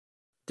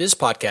This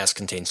podcast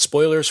contains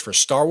spoilers for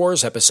Star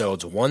Wars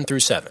Episodes 1 through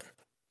 7.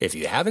 If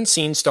you haven't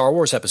seen Star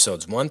Wars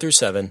Episodes 1 through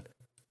 7,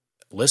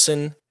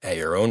 listen at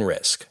your own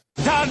risk.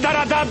 Da da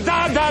da da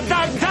da da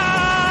da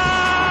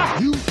da!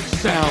 You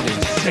sound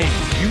insane.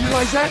 You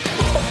realize that?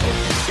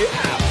 Yeah.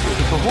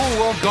 The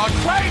whole world gone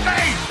crazy!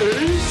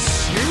 Are you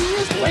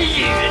seriously?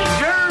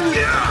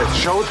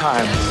 It's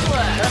showtime.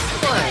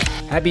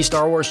 Happy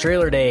Star Wars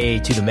Trailer Day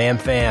to the Man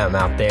Fam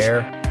out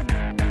there.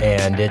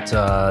 And it's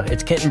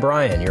Kent and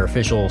Brian, your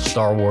official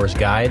Star Wars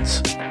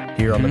guides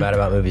here on the Mad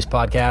About Movies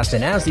podcast.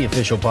 And as the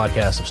official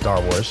podcast of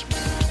Star Wars,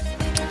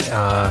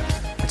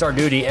 it's our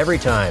duty every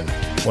time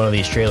one of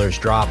these trailers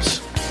drops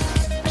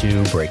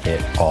to break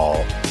it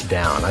all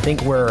down. I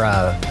think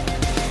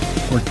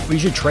we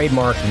should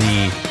trademark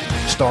the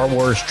Star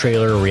Wars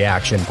trailer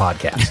reaction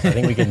podcast. I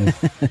think we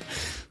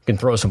can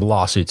throw some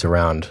lawsuits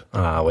around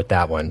with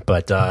that one.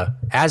 But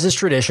as is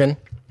tradition,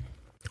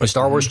 a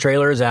Star Wars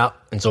trailer is out,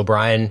 and so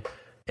Brian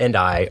and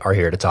I are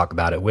here to talk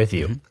about it with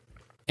you.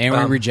 And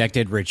we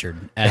rejected Richard,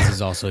 as is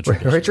also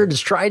tradition. Richard has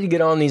tried to get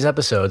on these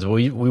episodes.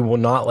 We will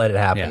not let it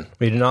happen. Yeah.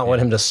 We do not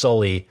want him to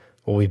sully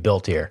what we've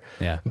built here.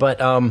 Yeah. But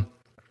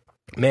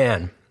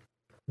man,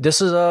 this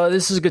is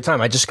a good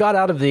time. I just got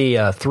out of the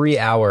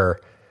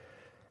 3-hour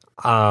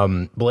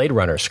Blade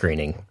Runner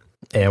screening,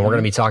 and we're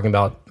going to be talking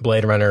about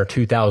Blade Runner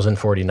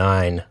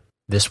 2049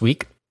 this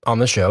week on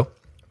the show.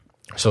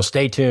 So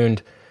stay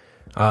tuned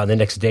the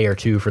next day or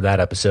two for that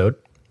episode.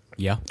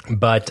 Yeah.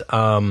 But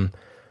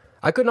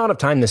I could not have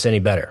timed this any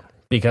better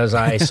because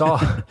I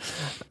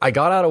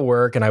got out of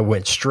work and I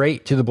went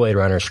straight to the Blade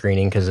Runner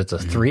screening because it's a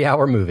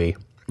 3-hour movie.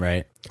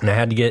 Right. And I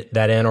had to get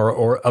that in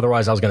or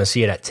otherwise I was going to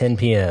see it at 10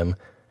 p.m.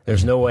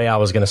 There's no way I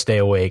was going to stay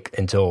awake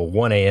until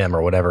 1 a.m.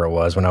 or whatever it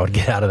was when I would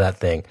get out of that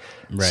thing.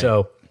 Right.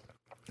 So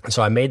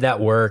I made that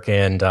work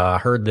and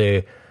heard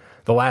the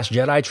Last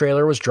Jedi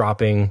trailer was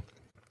dropping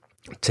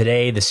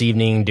this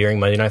evening during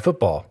Monday Night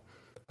Football.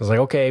 I was like,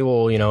 okay,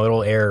 well,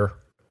 it'll air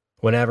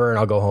whenever, and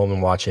I'll go home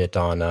and watch it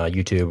on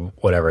YouTube,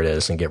 whatever it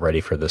is, and get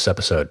ready for this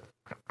episode.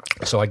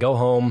 So I go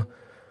home,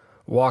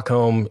 walk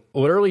home,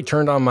 literally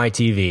turned on my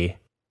TV,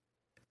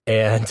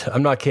 and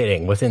I'm not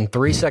kidding. Within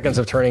 3 seconds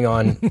of turning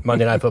on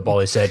Monday Night Football,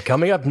 they said,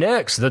 coming up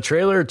next, the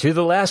trailer to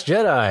The Last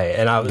Jedi.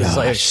 And I was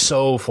like,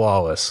 so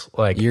flawless.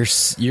 Like You're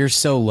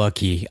so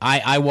lucky.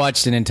 I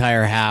watched an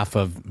entire half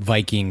of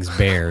Vikings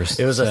Bears.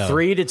 It was a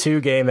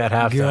 3-2 game at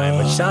halftime,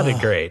 which sounded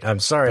great. I'm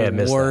sorry I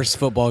missed the worst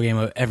football game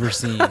I've ever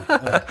seen.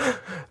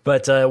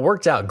 But it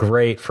worked out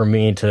great for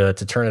me to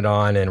turn it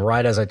on. And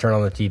right as I turned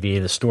on the TV,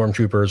 the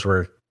Stormtroopers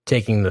were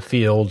taking the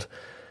field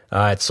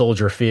at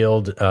Soldier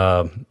Field.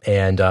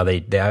 And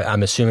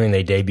I'm assuming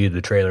they debuted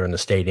the trailer in the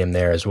stadium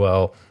there as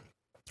well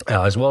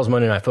as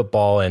Monday Night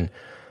Football. And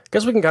I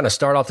guess we can kind of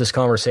start off this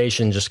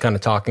conversation just kind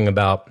of talking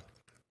about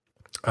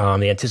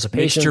the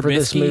anticipation for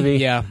this movie.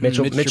 Yeah.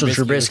 Mitchell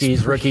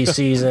Trubisky's rookie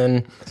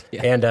season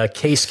and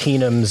Case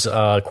Keenum's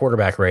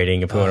quarterback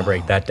rating, if we want to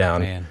break that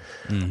down.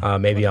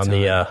 Man. Maybe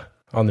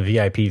on the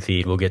VIP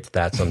feed, we'll get to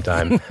that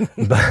sometime.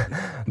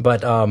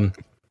 but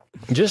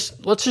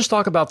let's just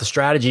talk about the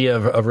strategy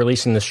of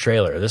releasing this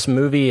trailer. This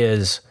movie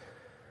is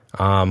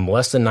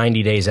less than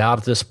 90 days out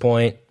at this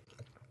point,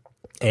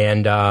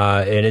 and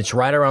it's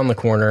right around the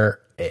corner.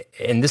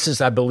 And this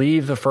is, I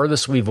believe, the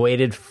furthest we've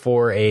waited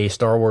for a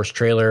Star Wars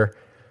trailer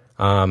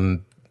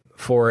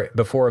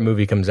before a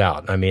movie comes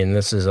out. I mean,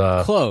 this is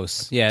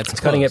close. Yeah, it's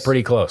cutting it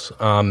pretty close.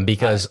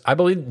 Because I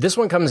believe this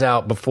one comes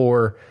out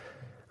before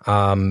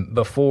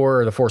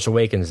The Force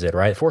Awakens did,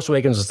 right? Force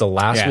Awakens is the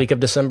last week of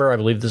December. I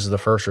believe this is the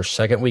first or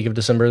second week of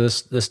December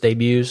this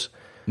debuts.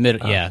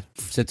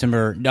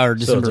 September or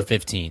December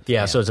 15th.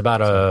 Yeah, so it's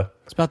about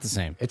it's about the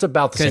same. It's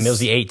about the same. It was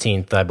the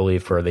 18th, I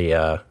believe, for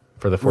the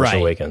Force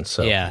Awakens.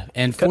 So yeah,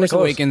 and Force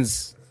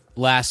Awakens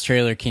last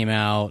trailer came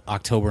out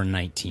October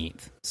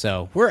 19th.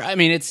 So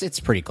it's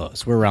pretty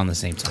close. We're around the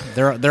same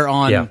time. They're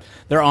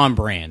on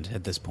brand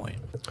at this point.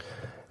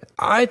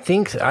 I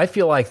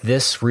feel like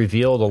this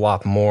revealed a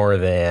lot more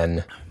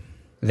than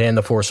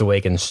the Force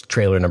Awakens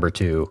trailer number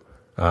 2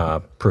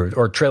 proved,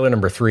 or trailer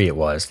number 3 it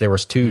was. There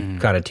was 2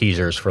 kind of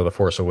teasers for the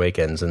Force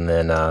Awakens, and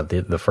then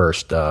the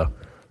first the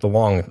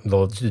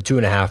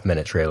 2.5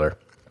 minute trailer.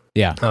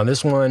 Yeah.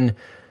 This one,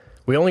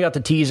 we only got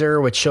the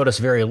teaser, which showed us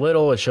very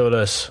little. It showed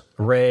us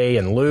Rey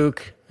and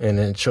Luke, and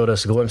it showed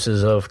us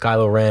glimpses of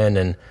Kylo Ren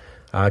and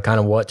kind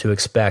of what to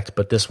expect.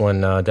 But this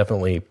one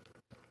definitely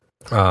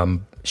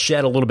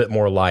shed a little bit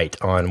more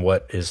light on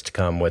what is to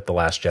come with The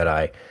Last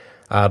Jedi.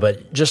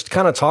 But just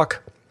kind of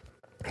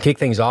kick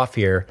things off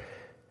here.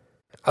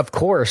 Of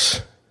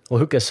course,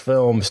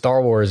 Lucasfilm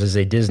Star Wars is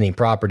a Disney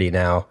property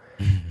now,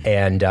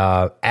 and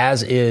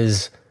as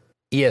is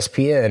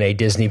ESPN a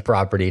Disney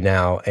property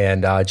now,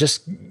 and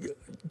just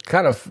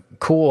kind of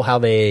cool how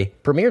they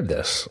premiered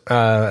this.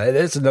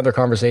 It's another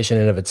conversation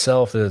in of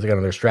itself. There's kind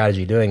of their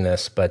strategy doing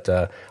this, but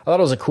I thought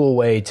it was a cool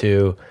way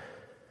to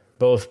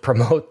both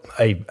promote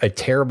a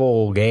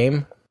terrible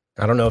game.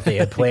 I don't know if they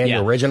had planned to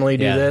originally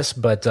do this,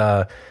 but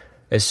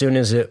as soon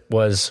as it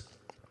was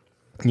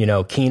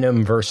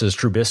Keenum versus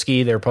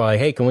Trubisky. They're probably,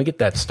 hey, can we get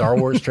that Star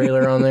Wars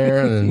trailer on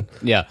there and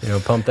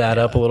pump that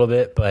up a little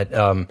bit? But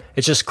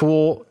it's just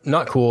cool,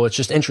 not cool. It's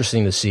just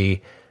interesting to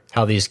see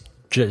how these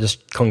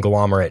just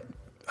conglomerate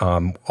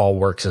all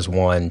works as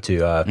one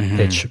to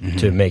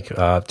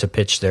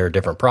pitch their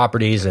different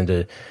properties and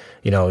to.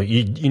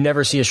 You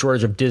never see a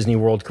shortage of Disney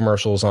World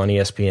commercials on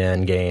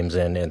ESPN games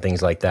and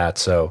things like that.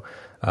 So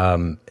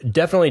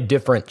definitely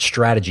different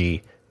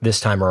strategy this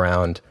time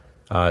around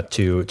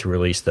to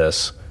release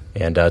this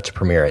and to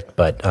premiere it.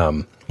 But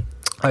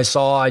I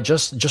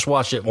just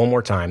watched it one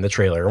more time, the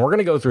trailer, and we're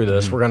gonna go through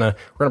this. We're gonna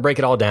break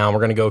it all down. We're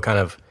gonna go kind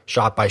of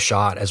shot by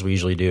shot as we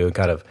usually do, and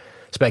kind of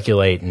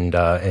speculate and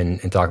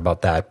talk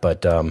about that.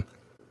 But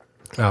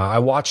I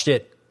watched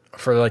it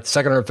for like the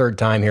second or third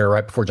time here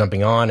right before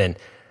jumping on, and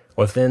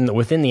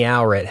within the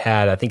hour it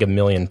had, I think, 1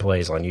 million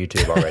plays on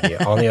YouTube already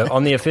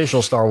on the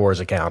official Star Wars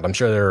account. I'm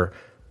sure there are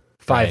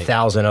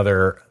 5,000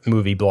 other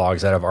movie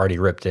blogs that have already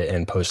ripped it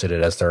and posted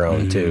it as their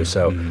own too.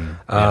 So,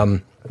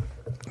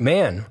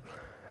 man,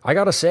 I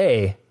gotta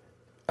say,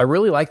 I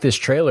really like this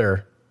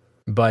trailer,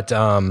 but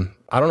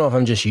I don't know if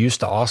I'm just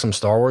used to awesome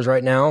Star Wars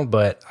right now,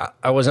 but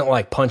I wasn't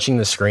like punching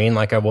the screen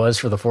like I was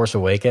for The Force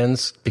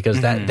Awakens, because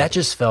that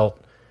just felt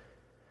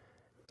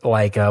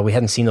like we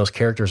hadn't seen those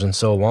characters in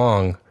so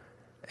long.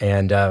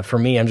 And for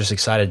me, I'm just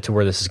excited to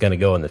where this is going to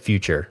go in the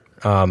future.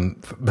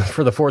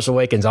 For The Force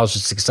Awakens, I was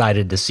just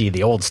excited to see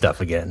the old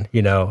stuff again,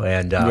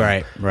 and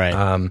right.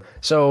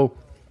 So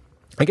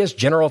I guess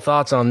general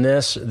thoughts on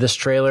this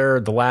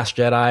trailer, The Last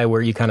Jedi,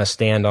 where you kind of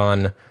stand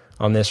on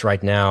this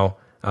right now.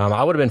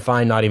 I would have been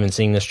fine not even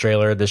seeing this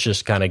trailer. This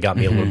just kind of got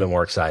me a little bit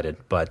more excited,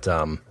 but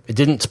it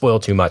didn't spoil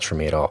too much for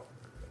me at all.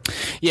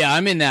 Yeah,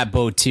 I'm in that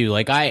boat too.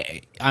 Like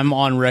I'm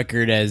on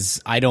record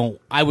as I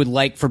would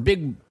like for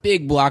big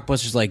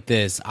blockbusters like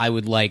this, I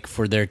would like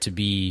for there to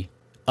be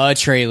a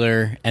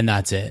trailer and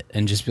that's it,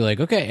 and just be like,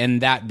 okay,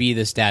 and that be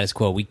the status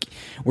quo.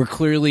 We're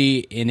clearly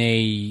in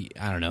a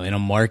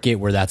market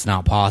where that's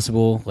not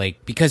possible,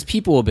 like, because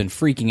people have been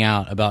freaking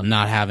out about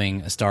not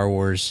having a Star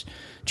Wars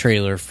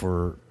trailer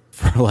for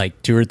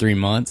like 2 or 3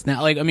 months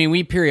now. Like, I mean,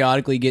 we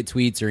periodically get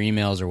tweets or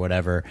emails or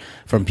whatever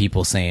from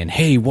people saying,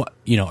 hey, what,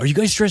 are you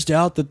guys stressed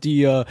out that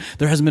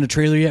there hasn't been a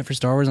trailer yet for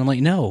Star Wars? I'm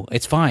like, no,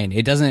 it's fine.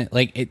 It doesn't,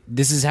 like,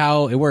 this is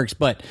how it works.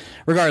 But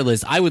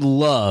regardless, I would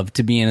love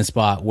to be in a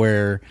spot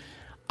where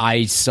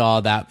I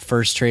saw that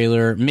first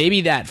trailer.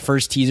 Maybe that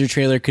first teaser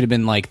trailer could have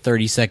been like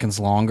 30 seconds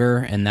longer,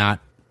 and that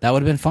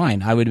would have been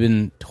fine. I would have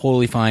been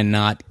totally fine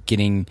not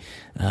getting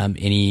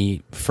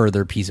any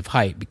further piece of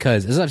hype,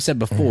 because, as I've said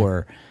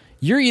before,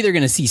 you're either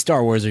going to see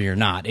Star Wars or you're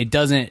not. I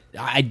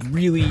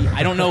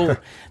don't know.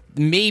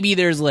 Maybe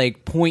there's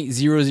like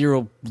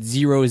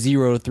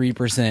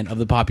 0.00003% of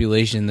the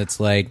population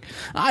that's like,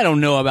 I don't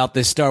know about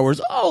this Star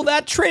Wars. Oh,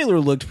 that trailer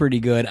looked pretty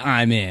good,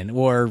 I'm in.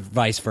 Or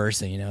vice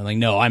versa, like,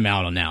 no, I'm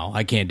out on now.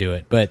 I can't do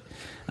it. But,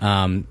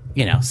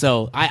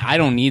 so I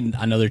don't need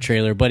another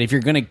trailer. But if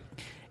you're going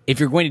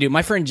to do,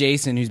 my friend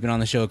Jason, who's been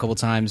on the show a couple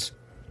times,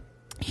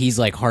 he's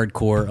like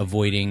hardcore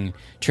avoiding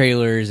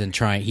trailers and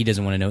he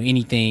doesn't want to know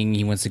anything.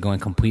 He wants to go in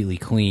completely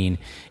clean.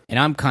 And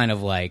I'm kind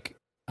of like,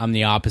 I'm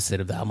the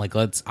opposite of that. I'm like,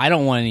 I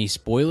don't want any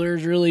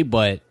spoilers really,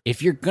 but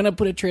if you're going to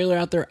put a trailer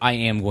out there, I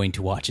am going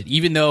to watch it.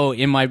 Even though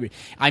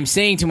I'm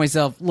saying to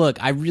myself,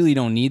 look, I really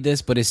don't need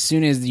this, but as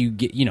soon as you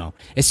get,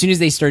 as soon as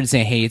they started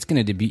saying, hey, it's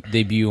going to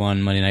debut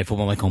on Monday Night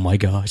Football, I'm like, oh my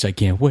gosh, I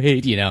can't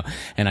wait,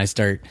 and I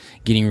start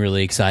getting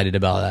really excited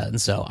about that.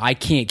 And so I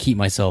can't keep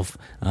myself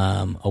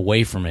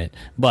away from it.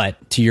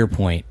 But to your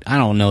point, I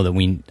don't know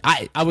that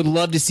I would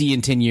love to see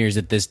in 10 years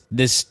that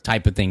this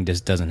type of thing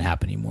just doesn't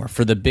happen anymore.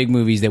 For the big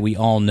movies that we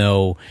all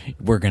know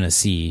we're going to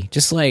see,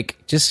 just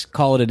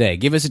call it a day.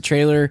 Give us a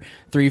trailer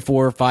 3,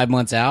 4, 5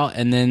 months out,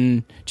 and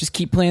then just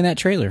keep playing that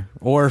trailer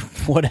or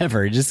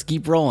whatever. Just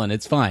keep rolling.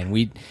 It's fine.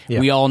 We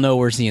all know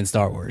we're seeing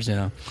Star Wars,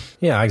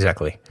 Yeah,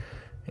 exactly.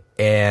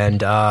 And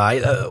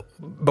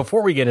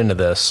before we get into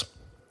this,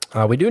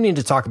 we do need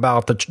to talk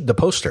about the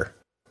poster.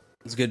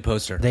 It's a good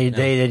poster. They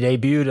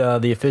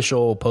debuted the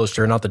official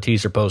poster, not the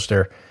teaser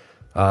poster,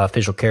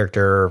 official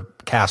character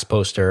cast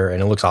poster,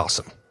 and it looks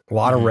awesome. A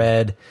lot of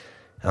red.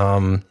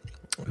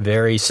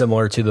 Very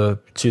similar to the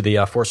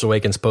Force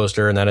Awakens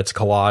poster, and that it's a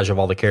collage of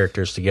all the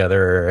characters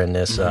together in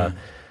this in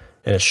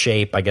a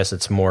shape. I guess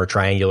it's more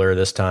triangular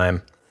this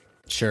time.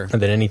 Sure.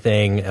 Than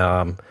anything.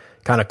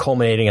 Kind of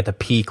culminating at the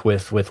peak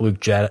with Luke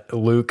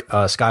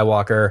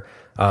Skywalker,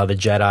 the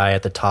Jedi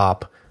at the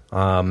top,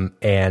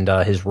 and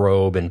his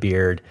robe and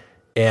beard.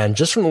 And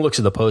just from the looks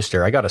of the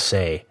poster, I gotta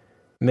say,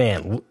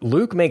 man,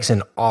 Luke makes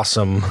an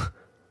awesome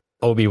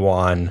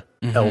Obi-Wan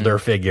elder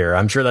figure.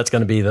 I'm sure that's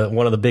going to be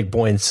one of the big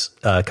points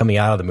coming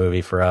out of the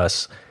movie for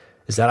us,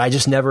 is that I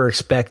just never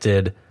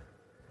expected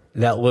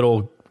that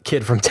little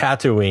kid from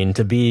Tatooine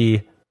to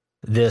be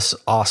this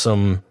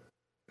awesome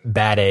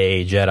bad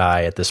A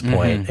Jedi at this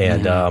point.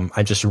 And I'm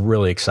just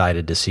really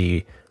excited to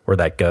see where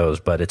that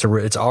goes. But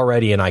it's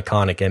already an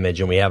iconic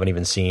image, and we haven't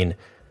even seen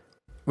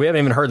we haven't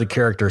even heard the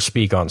character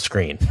speak on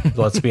screen.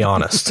 Let's be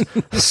honest.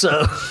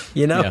 So,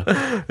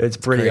 it's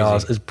pretty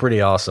awesome. It's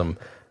pretty awesome.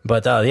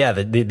 But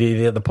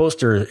the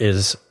poster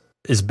is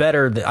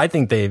better. I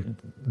think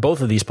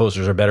both of these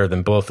posters are better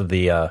than both of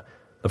the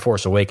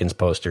Force Awakens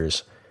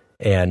posters,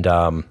 and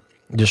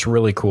just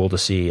really cool to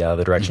see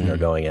the direction they're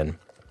going in.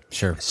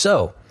 Sure.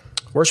 So,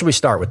 where should we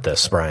start with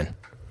this, Brian?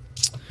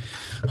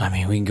 I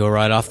mean, we can go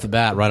right off the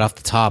bat, right off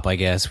the top. I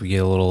guess we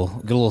get a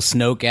little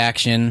Snoke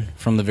action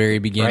from the very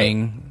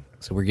beginning. Right.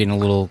 So we're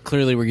getting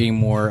clearly we're getting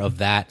more of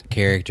that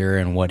character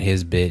and what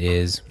his bit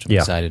is, which I'm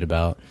excited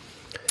about.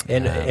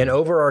 And an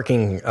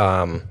overarching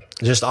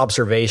just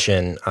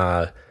observation,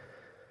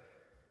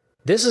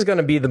 this is going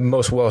to be the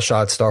most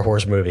well-shot Star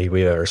Wars movie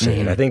we've ever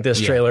seen. I think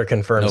this trailer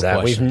confirms that.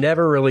 Question. We've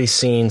never really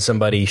seen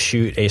somebody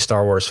shoot a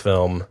Star Wars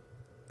film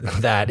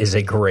that is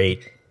a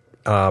great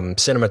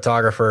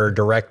cinematographer,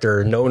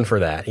 director, known for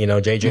that.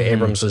 J.J.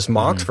 Abrams was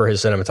mocked for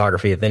his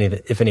cinematography,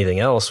 if anything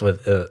else,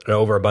 with an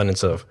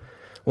overabundance of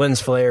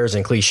lens flares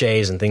and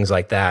cliches and things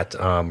like that.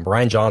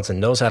 Rian Johnson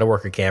knows how to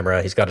work a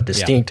camera. He's got a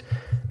distinct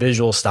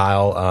visual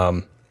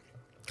style.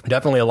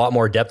 Definitely a lot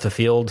more depth of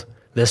field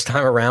this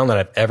time around than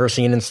I've ever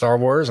seen in Star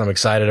Wars. I'm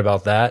excited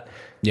about that.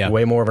 Yeah.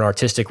 Way more of an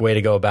artistic way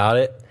to go about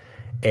it.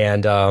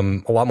 And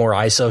a lot more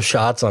ISO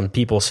shots on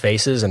people's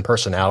faces and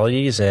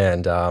personalities.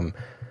 And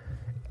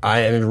I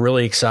am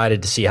really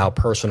excited to see how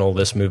personal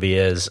this movie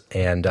is.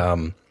 And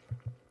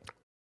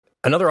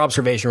another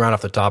observation right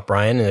off the top,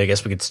 Brian, and I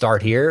guess we could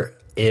start here,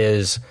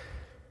 is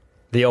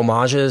the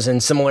homages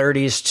and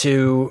similarities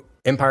to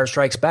Empire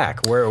Strikes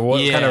Back.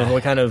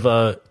 What kind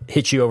of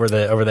hit you over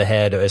the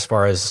head as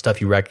far as stuff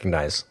you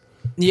recognize?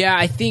 Yeah,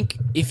 I think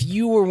if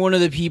you were one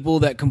of the people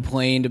that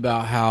complained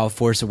about how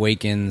Force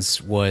Awakens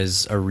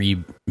was a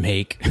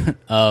remake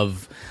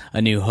of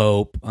A New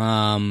Hope,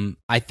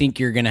 I think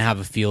you're going to have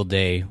a field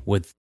day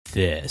with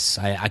this.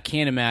 I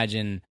can't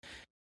imagine.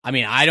 I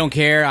mean, I don't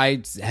care.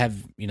 I have,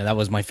 that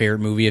was my favorite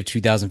movie of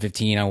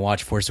 2015. I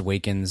watched Force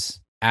Awakens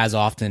as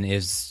often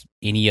as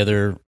any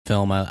other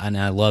film, and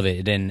I love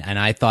it. And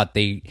I thought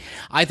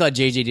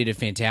JJ did a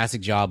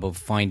fantastic job of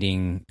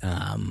finding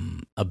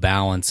a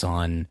balance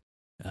on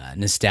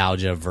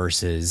nostalgia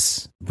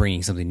versus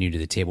bringing something new to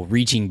the table,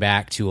 reaching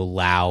back to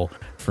allow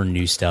for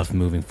new stuff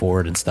moving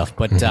forward and stuff.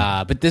 But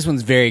but this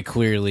one's very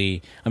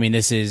clearly, I mean,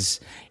 it's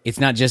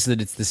not just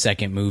that it's the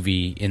second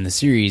movie in the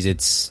series.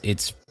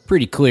 It's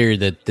pretty clear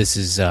that this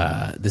is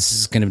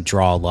going to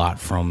draw a lot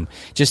from,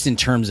 just in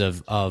terms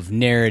of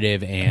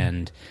narrative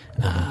and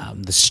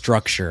the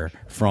structure,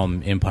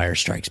 from Empire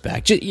Strikes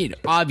Back. Just,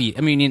 obvious.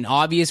 I mean, in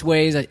obvious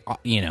ways,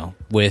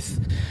 with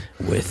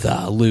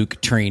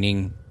Luke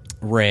training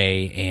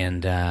Rey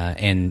and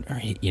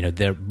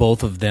they're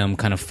both of them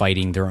kind of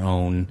fighting their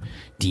own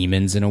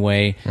demons in a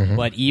way.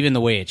 But even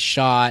the way it's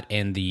shot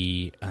and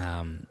the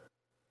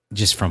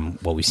just from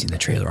what we see in the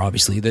trailer,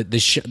 obviously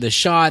the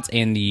shots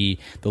and the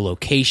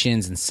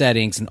locations and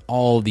settings and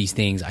all of these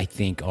things, I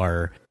think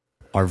are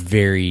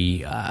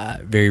very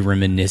very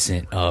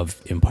reminiscent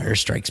of Empire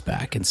Strikes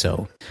Back. And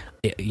so,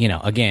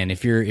 again,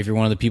 if you're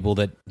one of the people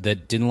that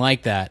didn't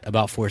like that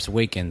about Force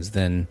Awakens,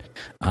 then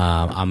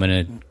I'm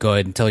gonna go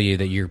ahead and tell you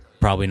that you're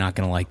probably not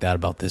gonna like that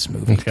about this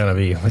movie. It's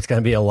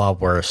gonna be a lot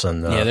worse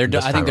than I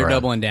think they're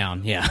doubling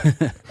down. Yeah.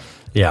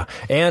 Yeah,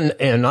 and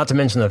not to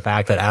mention the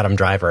fact that Adam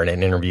Driver in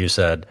an interview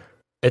said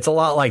it's a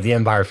lot like The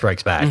Empire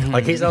Strikes Back.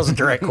 Like, that was a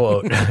direct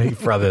quote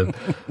from him.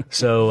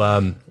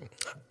 So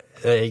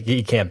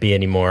he can't be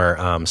any more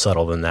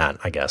subtle than that,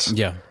 I guess.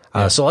 Yeah.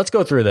 So let's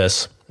go through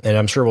this, and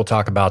I'm sure we'll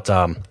talk about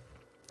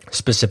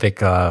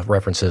specific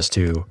references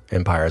to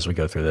Empire as we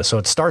go through this. So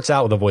it starts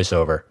out with a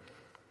voiceover,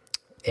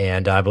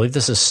 and I believe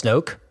this is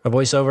Snoke, a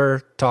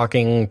voiceover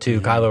talking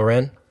to Kylo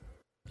Ren.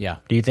 Yeah.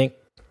 Do you think?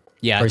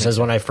 Yeah. Or he says,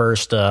 when I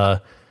first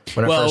found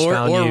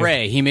you.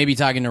 Rey. He may be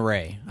talking to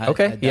Rey.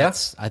 Okay, I think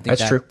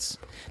that's true.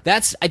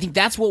 I think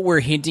that's what we're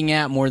hinting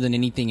at more than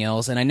anything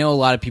else. And I know a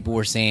lot of people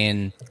were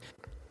saying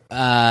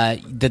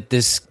that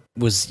this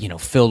was,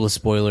 filled with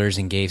spoilers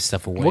and gave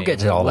stuff away. We'll get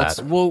to all that.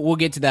 We'll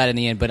get to that in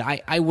the end. But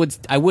I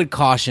would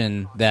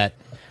caution that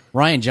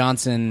Rian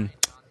Johnson.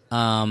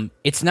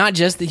 It's not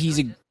just that he's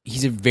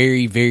a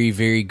very, very,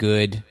 very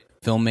good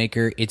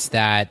filmmaker. It's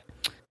that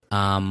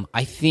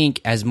I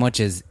think, as much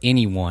as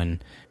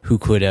anyone who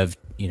could have,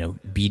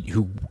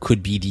 who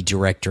could be the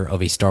director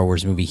of a Star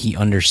Wars movie, he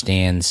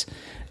understands.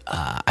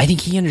 I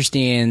think he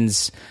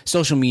understands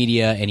social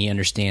media, and he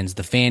understands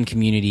the fan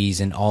communities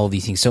and all of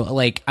these things. So,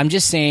 I'm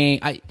just saying,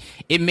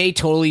 it may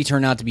totally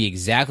turn out to be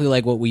exactly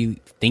like what we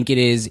think it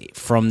is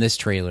from this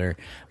trailer,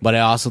 but I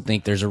also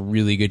think there's a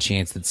really good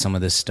chance that some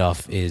of this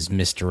stuff is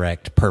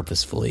misdirect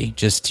purposefully,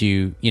 just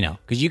to,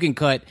 because you can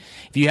cut,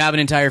 if you have an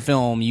entire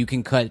film, you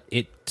can cut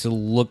it to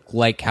look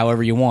like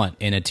however you want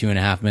in a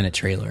 2.5 minute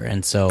trailer.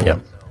 And so,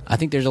 yep. I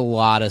think there's a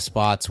lot of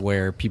spots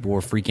where people were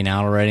freaking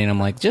out already, and I'm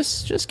like,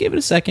 just give it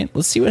a second.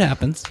 Let's see what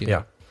happens.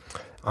 Yeah.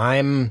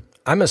 I'm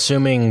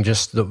assuming,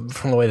 just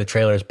from the way the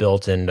trailer is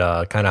built and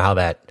kind of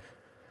how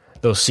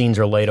those scenes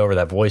are laid over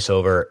that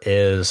voiceover,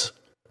 is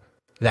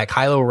that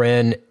Kylo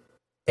Ren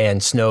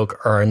and Snoke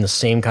are in the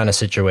same kind of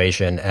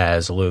situation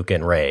as Luke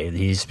and Rey.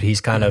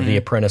 He's kind of the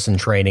apprentice in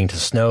training to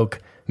Snoke.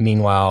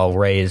 Meanwhile,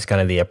 Rey is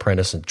kind of the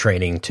apprentice in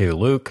training to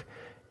Luke.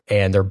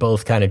 And they're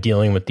both kind of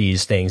dealing with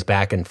these things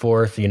back and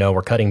forth. You know,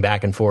 we're cutting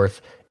back and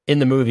forth in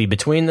the movie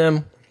between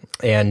them.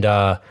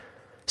 And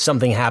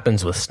something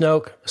happens with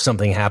Snoke.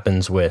 Something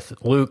happens with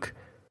Luke.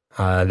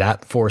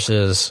 That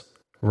forces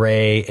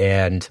Rey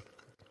and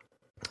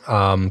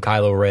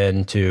Kylo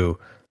Ren to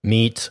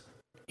meet,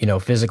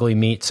 physically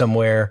meet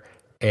somewhere.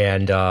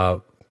 And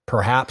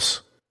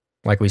perhaps,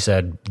 like we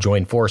said,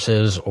 join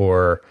forces,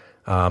 or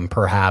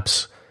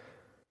perhaps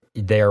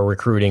they're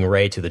recruiting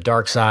Rey to the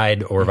dark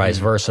side, or vice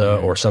versa,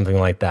 or something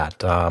like that.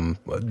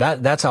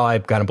 That's how I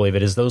kind of believe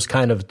it is. Those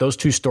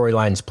two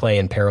storylines play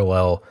in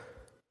parallel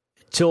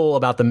till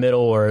about the middle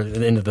or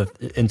into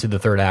the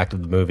third act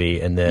of the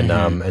movie, and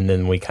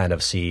then we kind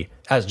of see,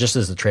 as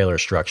the trailer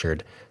is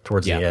structured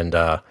towards the end,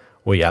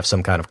 we have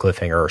some kind of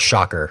cliffhanger or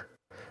shocker.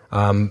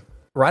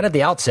 Right at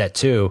the outset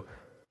too,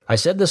 I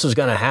said this was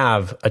going to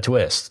have a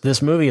twist.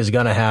 This movie is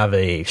going to have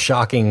a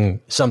shocking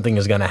something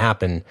is going to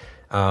happen.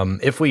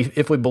 If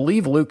we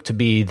believe Luke to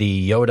be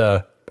the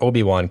Yoda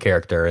Obi-Wan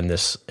character in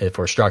this, if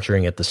we're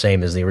structuring it the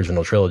same as the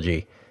original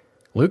trilogy,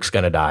 Luke's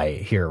going to die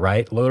here,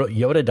 right?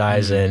 Yoda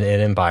dies in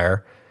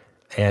Empire,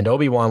 and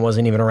Obi-Wan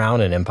wasn't even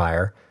around in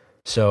Empire.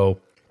 So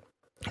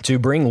to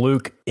bring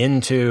Luke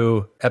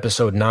into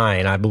Episode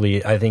 9,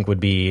 I think would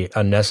be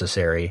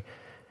unnecessary.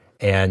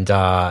 And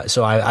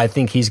so I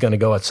think he's going to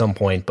go at some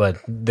point, but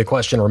the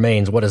question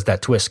remains, what is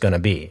that twist going to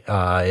be?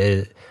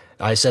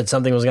 I said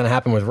something was going to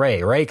happen with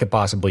Rey. Rey could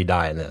possibly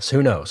die in this.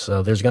 Who knows?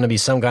 So there's going to be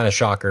some kind of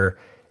shocker,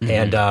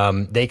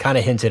 and they kind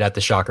of hinted at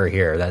the shocker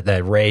here,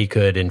 that Rey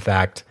could, in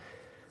fact,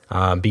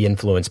 be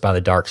influenced by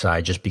the dark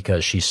side just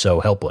because she's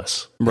so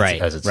helpless,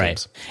 as it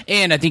seems.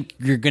 And I think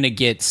you're going to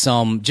get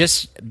some,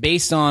 just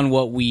based on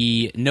what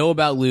we know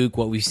about Luke,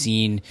 what we've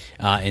seen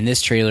in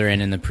this trailer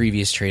and in the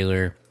previous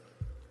trailer,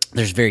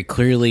 there's very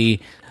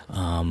clearly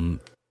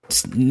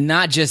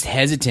not just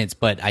hesitance,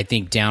 but I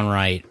think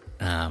downright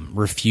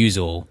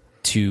refusal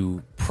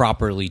to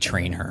properly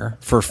train her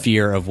for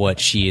fear of what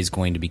she is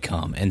going to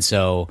become. And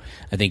so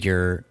I think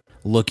you're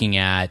looking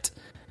at,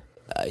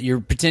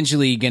 you're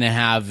potentially going to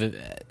have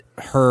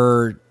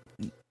her,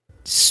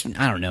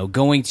 I don't know,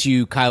 going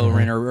to Kylo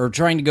Ren or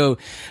trying to go,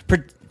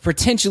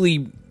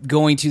 potentially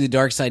going to the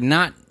dark side,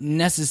 not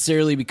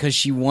necessarily because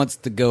she wants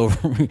to go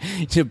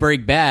to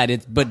break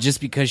bad, but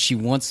just because she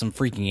wants some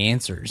freaking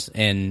answers.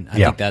 And I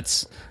think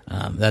that's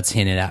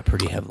hinted at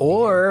pretty heavily.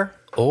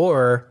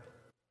 Or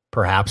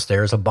perhaps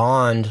there's a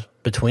bond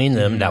between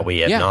them that we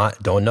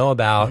don't know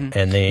about,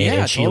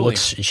 and she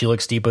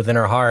looks deep within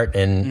her heart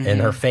and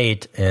her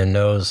fate, and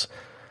knows.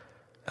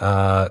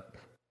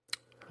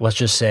 Let's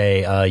just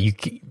say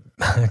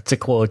to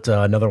quote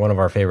another one of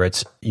our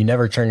favorites, you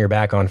never turn your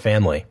back on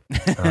family.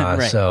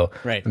 So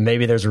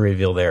maybe there's a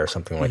reveal there or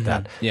something like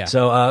that. Yeah.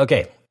 So,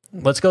 okay,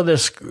 let's go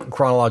this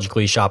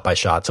chronologically shot by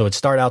shot. So it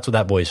starts out with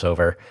that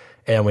voiceover,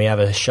 and we have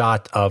a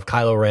shot of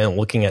Kylo Ren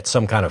looking at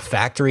some kind of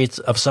factory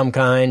of some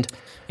kind.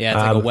 Yeah,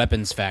 it's like a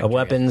weapons factory. A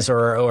weapons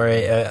or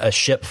a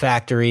ship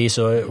factory.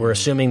 So we're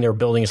assuming they're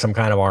building some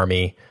kind of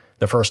army.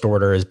 The First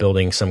Order is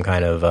building some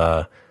kind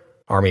of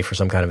army for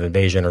some kind of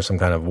invasion or some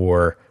kind of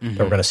war that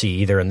we're going to see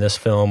either in this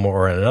film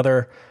or in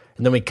another.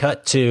 And then we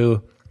cut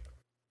to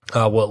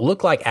what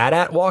look like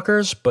AT-AT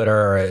walkers, but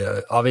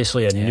are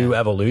obviously a new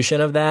evolution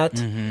of that.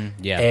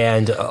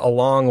 And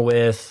along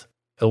with,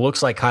 it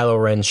looks like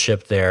Kylo Ren's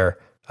ship there,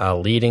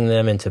 leading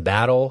them into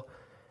battle.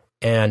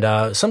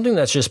 And something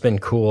that's just been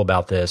cool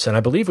about this, and I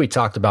believe we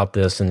talked about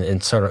this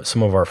in sort of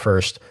some of our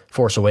first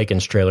Force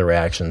Awakens trailer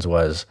reactions,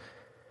 was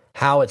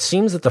how it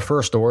seems that the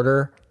First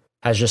Order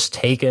has just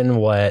taken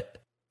what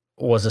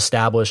was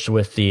established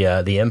with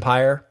the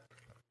Empire,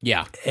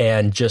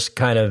 and just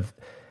kind of,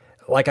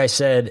 like I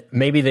said,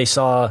 maybe they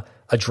saw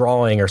a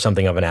drawing or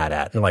something of an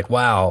AT-AT and like,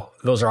 wow,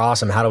 those are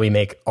awesome. How do we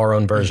make our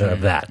own version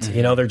of that?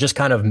 They're just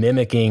kind of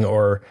mimicking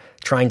or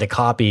trying to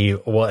copy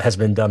what has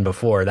been done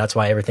before. That's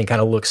why everything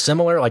kind of looks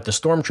similar. Like the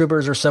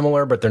stormtroopers are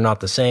similar, but they're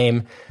not the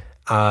same.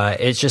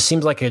 It just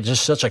seems like it's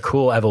just such a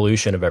cool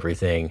evolution of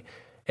everything.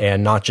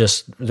 And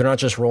they're not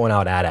just rolling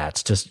out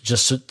AT-ATs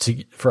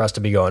for us to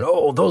be going,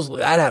 oh, those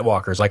AT-AT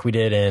walkers, like we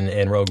did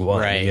in Rogue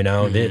One.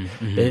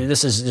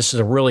 This is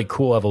a really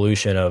cool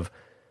evolution of,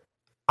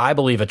 I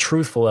believe, a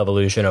truthful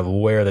evolution of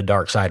where the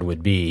dark side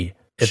would be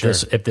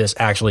if this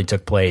actually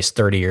took place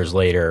 30 years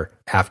later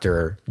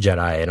after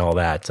Jedi and all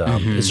that.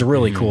 It's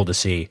really cool to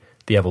see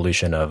the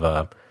evolution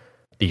of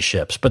these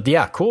ships. But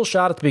cool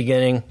shot at the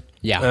beginning.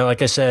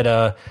 Like I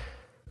said,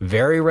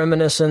 very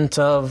reminiscent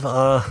of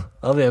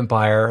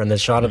Empire, and the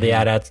shot of the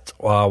AT-AT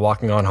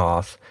walking on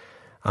Hoth.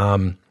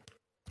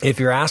 If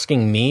you're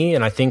asking me,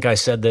 and I think I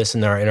said this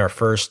in our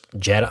first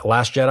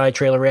Last Jedi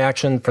trailer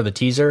reaction for the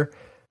teaser,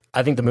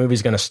 I think the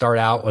movie's going to start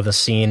out with a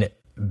scene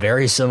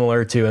very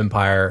similar to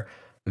Empire.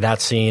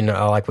 That scene,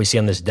 like we see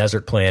on this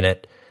desert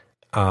planet,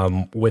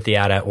 with the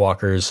AT-AT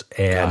walkers,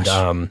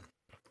 and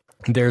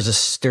there's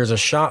a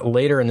shot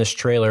later in this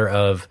trailer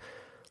of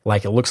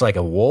like it looks like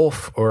a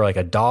wolf or like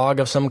a dog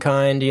of some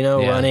kind,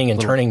 running and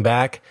turning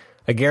back.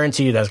 I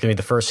guarantee you that's going to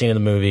be the first scene of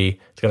the movie.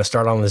 It's going to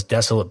start on this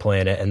desolate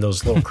planet, and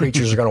those little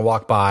creatures are going to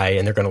walk by,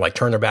 and they're going to like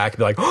turn their back and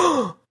be like,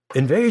 oh,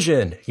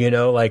 invasion,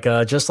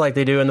 just like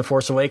they do in The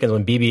Force Awakens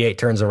when BB-8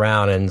 turns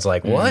around and it's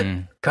like, what?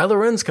 Kylo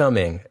Ren's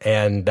coming.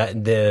 And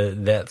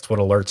that's what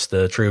alerts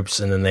the troops,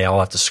 and then they all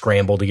have to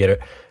scramble to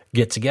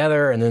get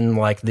together. And then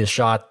like this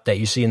shot that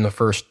you see in the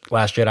first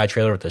Last Jedi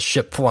trailer with the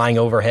ship flying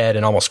overhead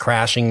and almost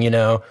crashing,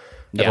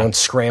 everyone's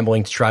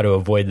scrambling to try to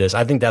avoid this.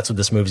 I think that's what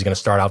this movie's going to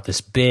start out,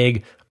 this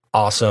big,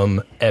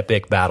 awesome,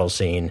 epic battle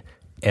scene,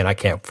 and I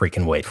can't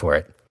freaking wait for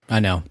it. I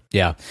know,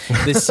 yeah.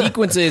 The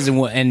sequences,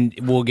 and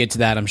we'll get to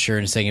that, I'm sure,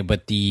 in a second.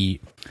 But the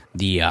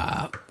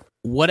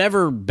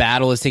whatever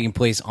battle is taking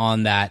place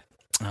on that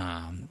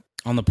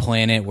on the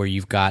planet where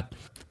you've got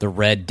the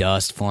red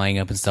dust flying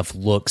up and stuff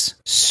looks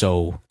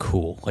so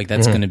cool. Like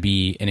that's going to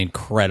be an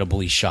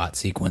incredibly shot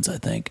sequence, I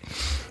think.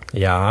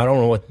 Yeah, I don't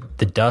know what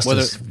the dust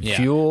is,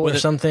 fuel or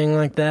something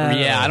like that.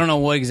 Yeah, I don't know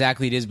what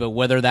exactly it is, but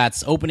whether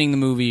that's opening the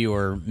movie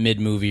or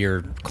mid-movie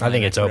or I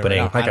think it's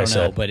opening, like I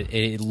said. But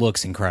it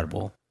looks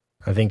incredible.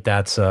 I think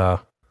that's but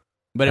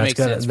it makes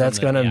sense. That's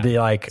going to be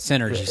like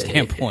synergy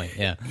standpoint.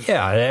 Yeah,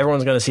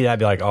 everyone's going to see that and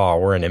be like, oh,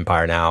 we're in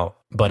Empire now,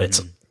 but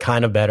it's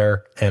kind of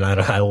better. And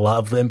I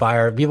love the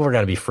Empire. People are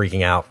going to be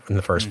freaking out in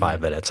the first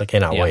 5 minutes. I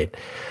cannot wait.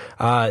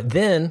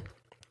 Then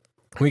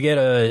we get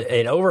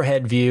an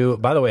overhead view.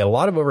 By the way, a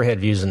lot of overhead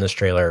views in this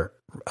trailer.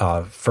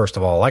 First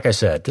of all, like I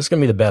said, this is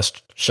going to be the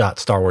best shot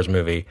Star Wars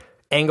movie.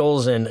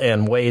 Angles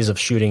and ways of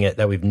shooting it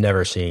that we've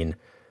never seen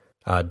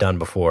done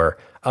before.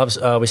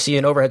 We see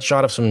an overhead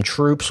shot of some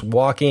troops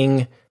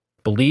walking.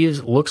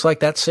 Looks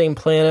like that same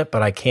planet,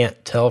 but I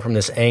can't tell from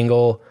this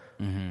angle,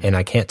 and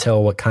I can't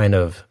tell what kind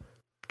of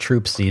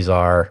troops these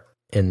are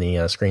in the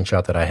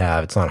screenshot that I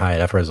have. It's not high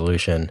enough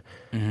resolution.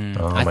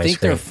 I think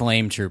they're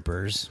flame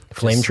troopers.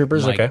 Flame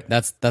troopers, okay.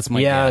 That's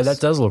my guess.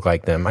 That does look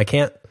like them. I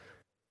can't.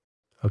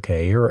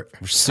 Okay, you're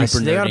super.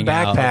 They got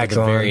backpacks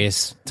on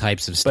various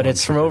types of, but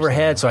it's from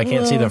overhead, so I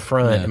can't see the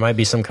front. Yeah. It might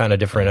be some kind of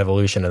different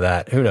evolution of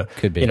that. Who knows?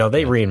 Could be.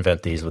 They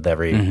reinvent these with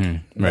every.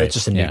 Right. It's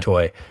just a new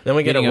toy. Then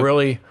we get a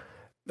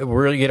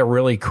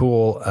really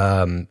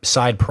cool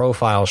side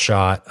profile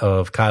shot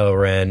of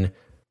Kylo Ren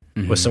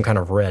with some kind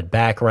of red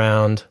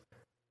background.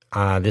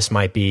 This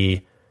might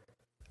be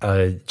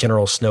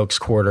General Snoke's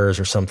quarters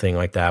or something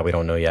like that. We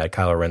don't know yet.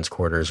 Kylo Ren's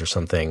quarters or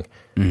something.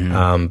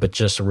 But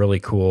just a really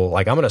cool.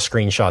 Like I'm going to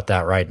screenshot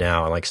that right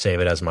now and like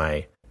save it as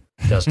my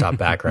desktop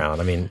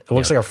background. I mean, it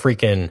looks like a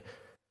freaking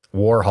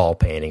Warhol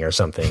painting or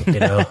something.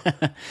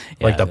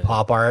 Like the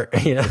pop art.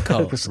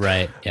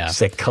 Right? Yeah.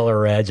 Just like color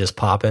red, just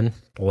popping.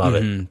 Love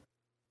it.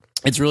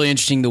 It's really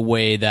interesting the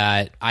way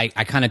that I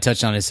kind of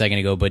touched on it a second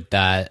ago, but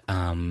that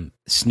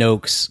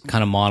Snoke's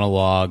kind of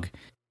monologue.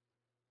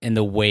 And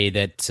the way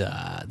that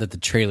the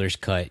trailer's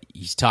cut,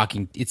 he's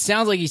talking. It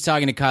sounds like he's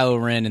talking to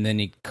Kylo Ren, and then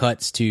he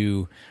cuts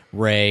to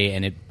Rey,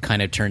 and it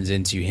kind of turns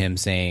into him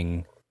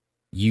saying,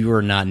 "You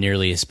are not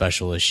nearly as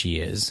special as she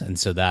is," and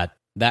so that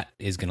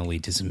is going to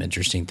lead to some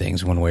interesting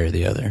things, one way or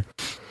the other.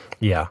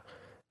 Yeah,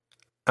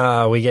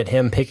 we get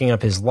him picking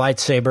up his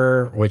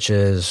lightsaber, which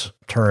is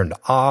turned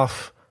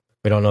off.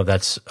 We don't know if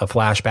that's a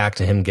flashback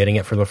to him getting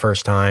it for the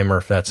first time, or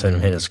if that's in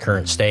his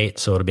current state.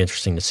 So it'll be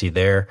interesting to see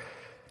there.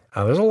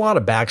 There's a lot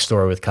of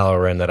backstory with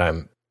Kylo Ren that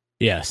I'm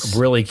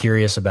really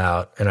curious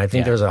about, and I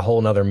think there's a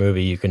whole nother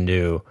movie you can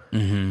do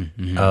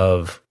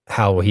of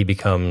how he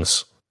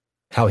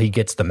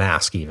gets the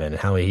mask, even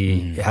how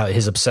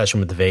his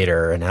obsession with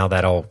Vader, and how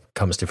that all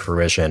comes to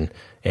fruition,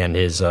 and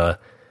his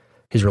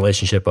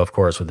relationship, of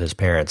course, with his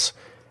parents.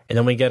 And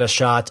then we get a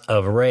shot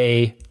of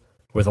Rey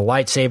with a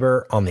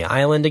lightsaber on the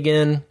island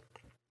again.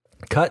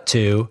 Cut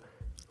to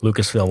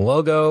Lucasfilm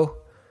logo.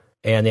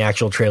 And the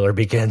actual trailer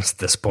begins at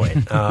this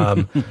point.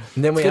 And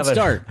then we Good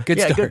start.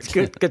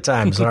 Good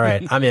times. All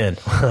right, I'm in.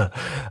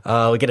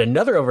 We get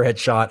another overhead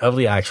shot of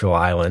the actual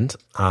island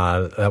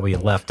that we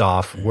left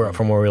off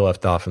from where we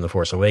left off in The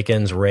Force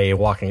Awakens. Rey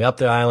walking up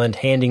the island,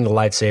 handing the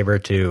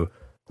lightsaber to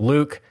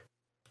Luke.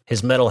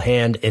 His metal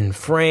hand in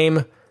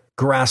frame,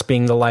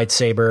 grasping the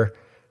lightsaber,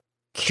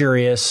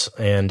 curious,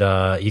 and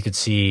you could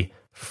see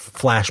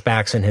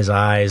flashbacks in his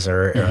eyes,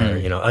 or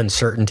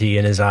uncertainty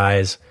in his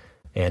eyes.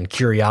 And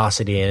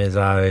curiosity in his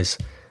eyes.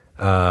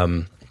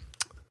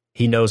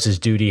 He knows his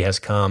duty has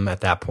come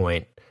at that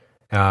point.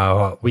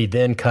 We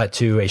then cut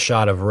to a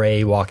shot of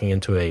Rey walking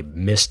into a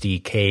misty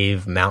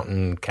cave,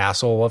 mountain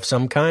castle of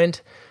some kind,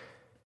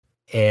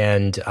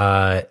 and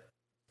a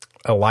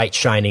light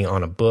shining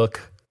on a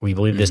book. We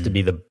believe this to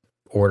be the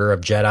Order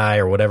of Jedi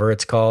or whatever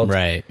it's called.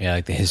 Right, yeah,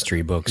 like the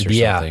history books or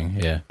something.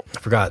 Yeah, I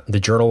forgot not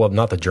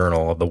the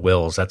Journal of the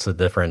Wills. That's a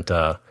different...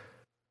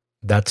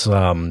 That's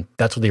what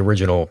the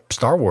original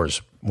Star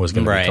Wars was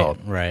going to be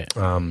called. Right.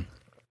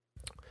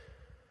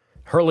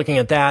 Her looking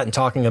at that and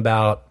talking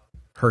about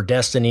her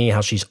destiny,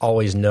 how she's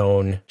always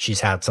known she's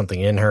had something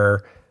in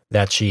her,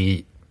 that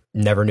she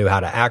never knew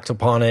how to act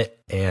upon it,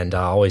 and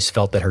always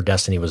felt that her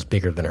destiny was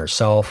bigger than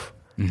herself.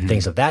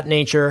 Things of that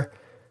nature.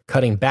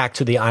 Cutting back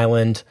to the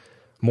island,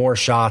 more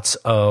shots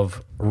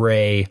of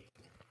Rey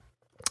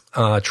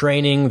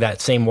training.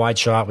 That same wide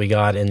shot we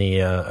got in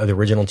the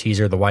original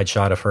teaser, the wide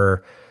shot of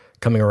her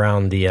coming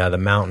around the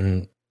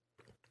mountain,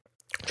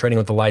 training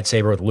with the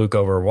lightsaber with Luke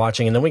over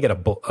watching, and then we get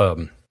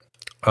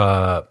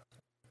a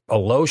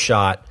low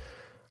shot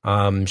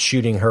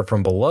shooting her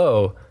from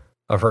below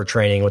of her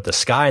training with the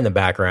sky in the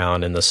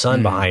background and the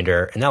sun behind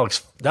her, and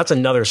that's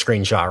another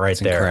screenshot right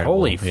there. Incredible.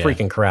 Holy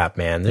freaking crap,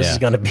 man! This is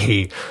going to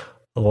be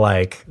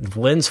like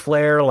lens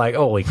flare. Like,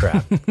 holy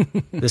crap,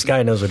 this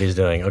guy knows what he's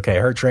doing. Okay,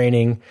 her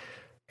training,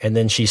 and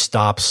then she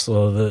stops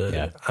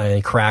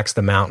and cracks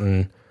the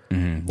mountain.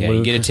 Yeah,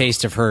 you get a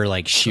taste of her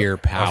like sheer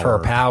power. Of her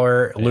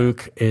power. Yeah.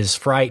 Luke is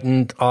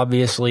frightened,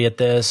 obviously, at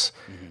this.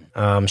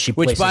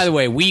 Which, by the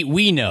way,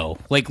 we know.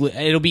 Like,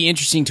 it'll be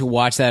interesting to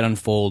watch that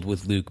unfold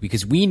with Luke,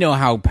 because we know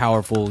how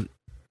powerful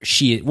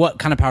what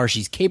kind of power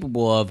she's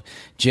capable of,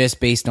 just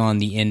based on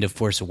the end of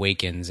Force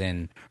Awakens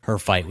and her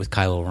fight with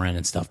Kylo Ren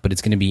and stuff. But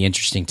it's going to be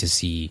interesting to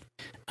see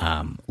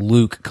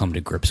Luke come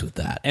to grips with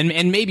that,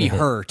 and maybe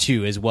her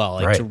too as well,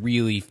 like to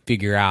really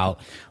figure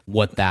out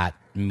what that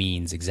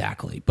means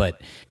exactly.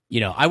 But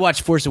I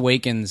watch Force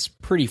Awakens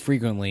pretty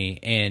frequently,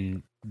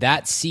 and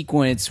that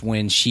sequence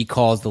when she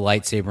calls the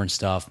lightsaber and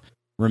stuff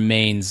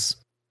remains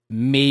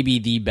maybe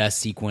the best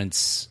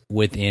sequence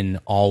within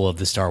all of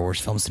the Star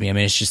Wars films to me. I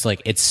mean, it's just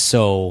like, it's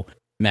so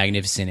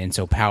magnificent and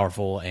so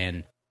powerful,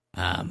 and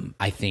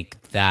I think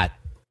that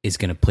is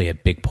going to play a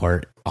big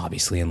part,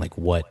 obviously, in like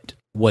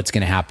what's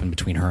going to happen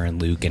between her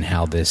and Luke, and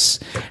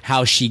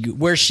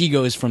where she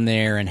goes from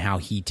there, and how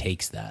he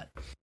takes that.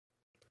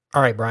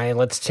 All right, Brian,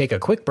 let's take a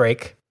quick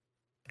break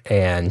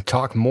and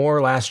talk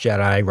more Last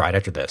Jedi right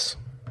after this.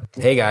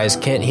 Hey guys,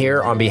 Kent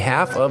here on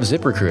behalf of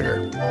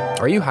ZipRecruiter.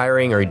 Are you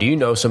hiring, or do you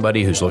know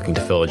somebody who's looking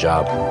to fill a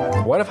job?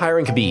 What if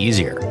hiring could be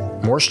easier,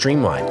 more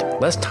streamlined,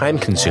 less time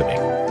consuming?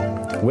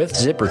 With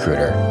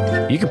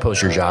ZipRecruiter, you can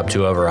post your job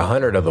to over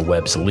 100 of the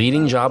web's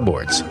leading job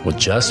boards with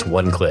just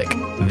one click.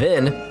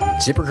 Then,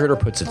 ZipRecruiter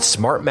puts its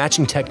smart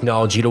matching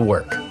technology to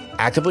work,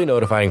 actively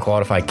notifying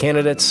qualified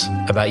candidates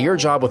about your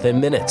job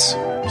within minutes,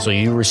 so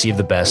you receive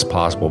the best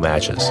possible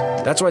matches.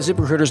 That's why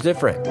ZipRecruiter is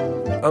different.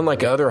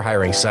 Unlike other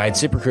hiring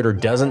sites, ZipRecruiter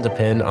doesn't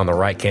depend on the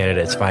right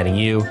candidates finding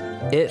you,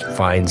 it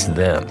finds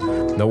them.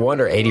 No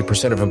wonder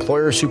 80% of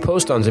employers who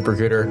post on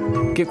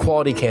ZipRecruiter get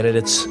quality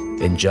candidates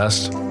in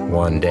just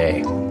one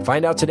day.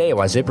 Find out today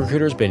why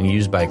ZipRecruiter has been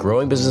used by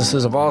growing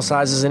businesses of all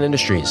sizes and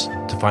industries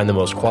to find the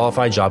most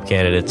qualified job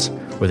candidates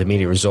with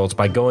immediate results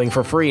by going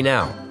for free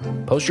now.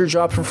 Post your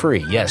job for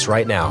free, yes,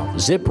 right now.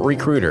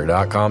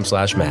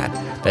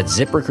 ZipRecruiter.com/Matt. That's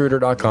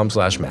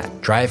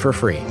ZipRecruiter.com/Matt. Try it for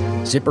free.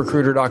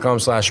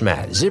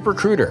 ZipRecruiter.com/Matt.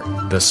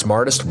 ZipRecruiter, the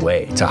smartest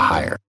way to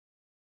hire.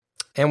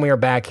 And we are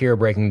back here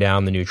breaking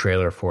down the new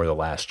trailer for The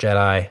Last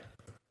Jedi.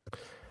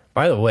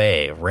 By the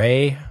way,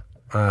 Rey,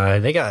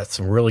 they got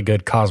some really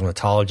good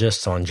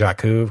cosmetologists on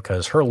Jakku,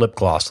 because her lip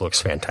gloss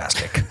looks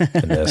fantastic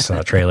in this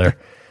trailer.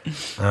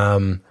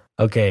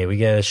 Okay, we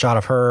get a shot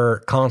of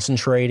her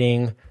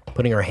concentrating,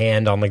 putting her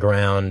hand on the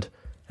ground,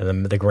 and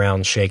then the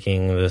ground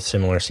shaking, the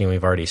similar scene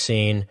we've already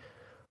seen.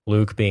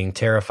 Luke being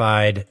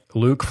terrified.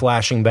 Luke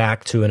flashing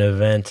back to an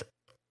event,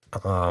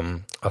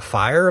 a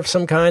fire of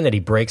some kind that he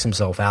breaks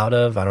himself out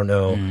of. I don't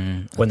know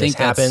when this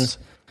happens.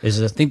 I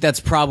think that's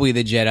probably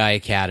the Jedi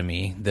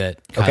Academy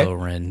that Kylo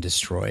Ren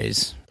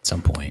destroys at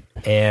some point.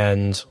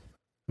 And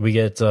we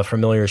get a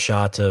familiar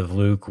shot of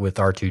Luke with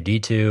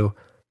R2-D2,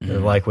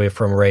 like way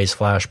from Rey's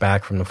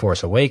flashback from The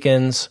Force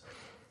Awakens.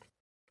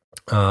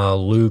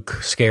 Luke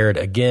scared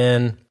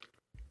again.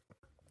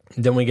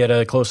 Then we get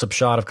a close-up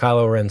shot of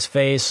Kylo Ren's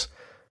face.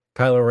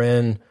 Kylo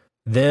Ren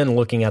then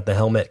looking at the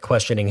helmet,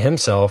 questioning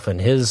himself and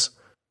his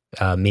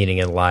meaning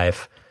in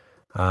life.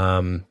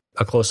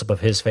 A close-up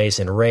of his face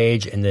in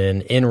rage, and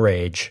then in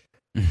rage,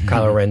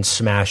 Kylo Ren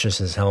smashes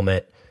his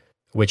helmet,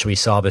 which we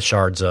saw the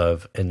shards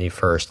of in the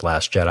first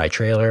Last Jedi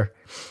trailer.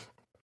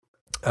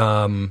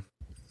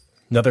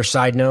 Another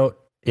side note,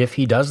 if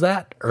he does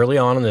that early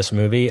on in this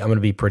movie, I'm going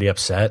to be pretty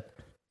upset,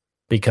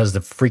 because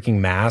the freaking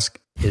mask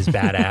is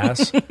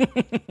badass,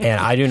 and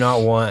I do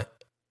not want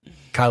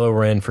Kylo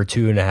Ren for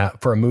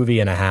a movie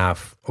and a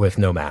half with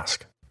no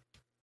mask.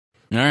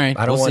 All right,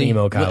 I don't want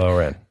emo Kylo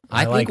Ren.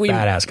 I like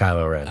badass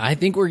Kylo Ren. I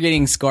think we're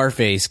getting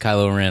Scarface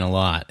Kylo Ren a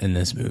lot in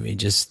this movie,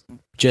 just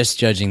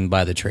judging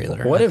by the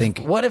trailer.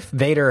 What if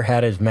Vader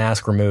had his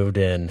mask removed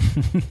in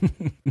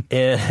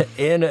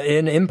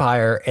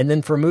Empire, and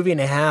then for a movie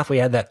and a half we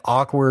had that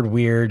awkward,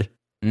 weird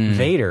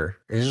Vader?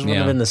 It just wouldn't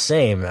have been the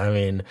same. I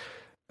mean,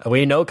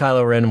 we know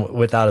Kylo Ren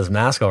without his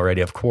mask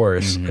already, of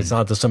course. It's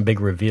not just some big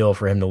reveal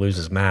for him to lose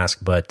his mask,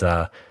 but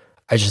I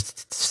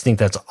just think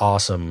that's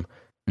awesome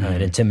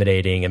and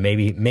intimidating, and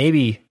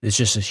maybe it's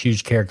just a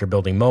huge character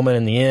building moment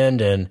in the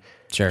end, and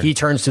he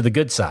turns to the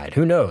good side.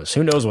 Who knows?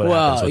 Who knows what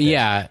happens with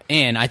it?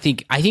 And I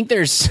think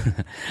there's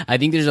I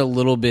think there's a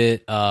little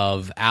bit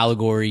of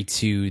allegory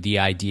to the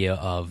idea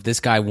of this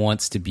guy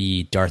wants to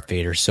be Darth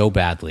Vader so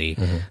badly.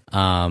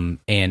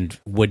 And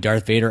would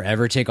Darth Vader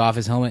ever take off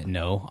his helmet?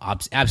 No,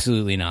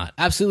 absolutely not.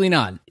 Absolutely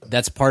not.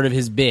 That's part of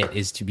his bit,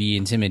 is to be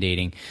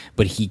intimidating,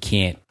 but he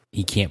can't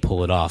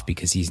pull it off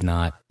because he's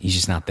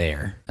just not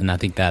there. And I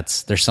think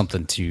there's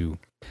something to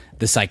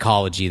the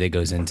psychology that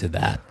goes into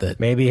that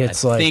maybe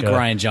it's I think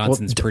Rian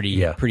Johnson's pretty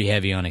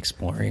heavy on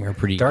exploring, or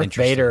pretty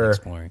interested in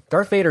exploring.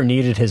 Darth Vader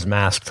needed his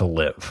mask to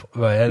live.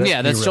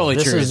 That's totally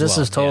true. This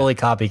is totally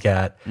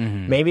copycat.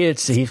 Maybe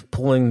it's he's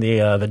pulling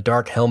the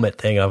dark helmet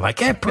thing of, I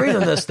can't breathe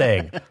in this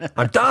thing.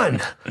 I'm done.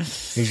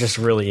 He's just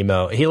really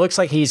emo. He looks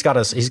like he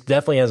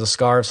definitely has a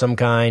scar of some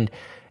kind.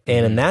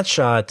 And in that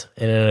shot,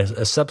 and in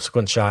a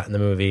subsequent shot in the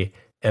movie,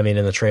 in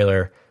the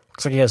trailer,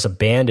 looks like he has a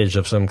bandage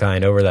of some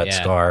kind over that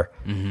scar.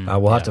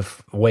 We'll have to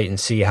wait and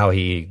see how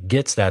he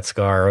gets that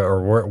scar,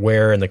 or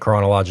where in the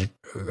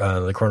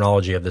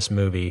chronology of this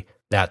movie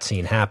that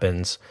scene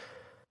happens.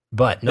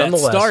 But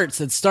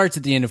nonetheless, it starts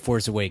at the end of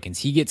Force Awakens.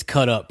 He gets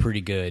cut up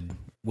pretty good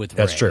with Rey.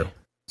 That's true.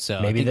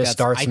 So maybe this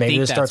starts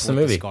the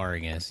movie. The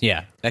scarring is.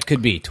 Yeah, that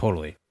could be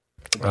totally.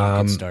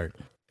 Good start.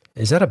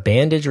 Is that a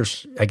bandage, or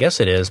I guess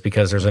it is,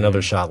 because there's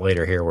another shot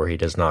later here where he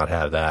does not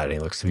have that, and he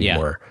looks to be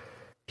more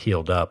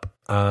healed up.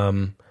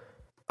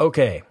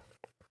 Okay.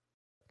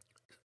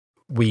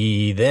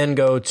 We then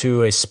go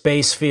to a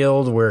space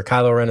field where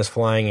Kylo Ren is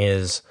flying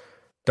his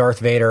Darth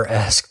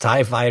Vader-esque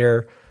TIE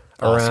fighter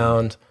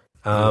around.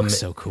 Looks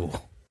so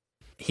cool.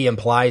 He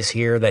implies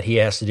here that he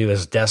has to do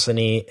his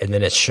destiny, and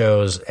then it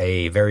shows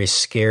a very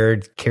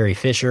scared Carrie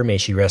Fisher, may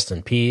she rest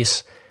in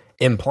peace,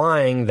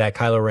 implying that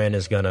Kylo Ren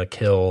is going to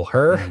kill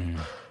her.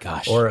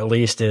 Or at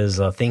least is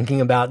thinking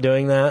about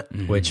doing that,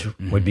 which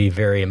would be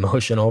very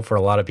emotional for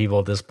a lot of people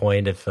at this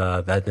point if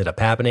that ended up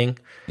happening.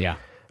 Yeah.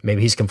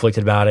 Maybe he's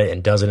conflicted about it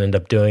and doesn't end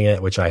up doing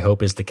it, which I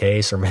hope is the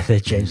case, or maybe they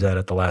change that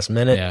at the last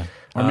minute. Yeah.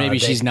 Or maybe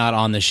she's not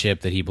on the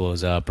ship that he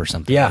blows up or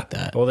something like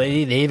that. Well, they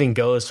even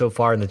go so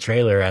far in the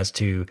trailer as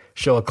to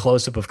show a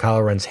close-up of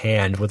Kylo Ren's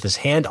hand with his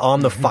hand on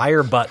the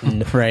fire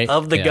button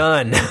of the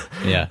gun.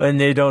 And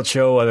they don't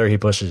show whether he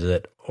pushes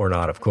it or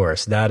not, of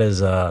course. That's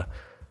a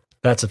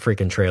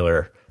freaking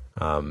trailer.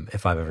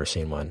 If I've ever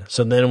seen one.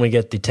 So then we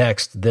get the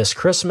text, "This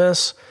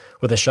Christmas,"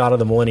 with a shot of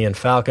the Millennium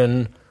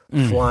Falcon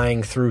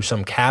flying through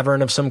some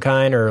cavern of some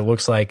kind, or it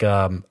looks like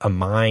a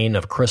mine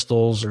of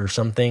crystals or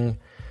something.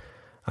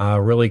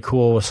 Really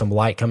cool, with some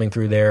light coming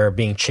through there,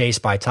 being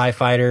chased by TIE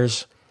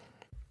fighters.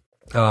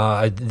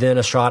 Then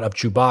a shot of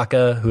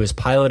Chewbacca, who is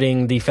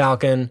piloting the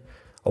Falcon,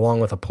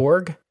 along with a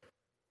Porg,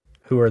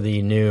 who are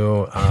the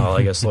new,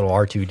 I guess, little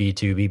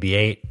R2-D2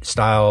 BB-8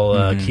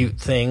 style cute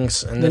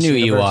things in this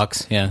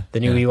universe. Ewoks, the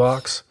new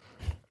Ewoks.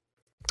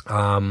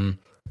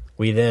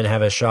 We then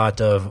have a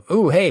shot of,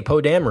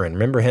 Poe Dameron.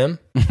 Remember him?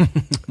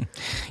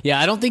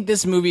 I don't think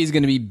this movie is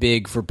going to be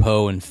big for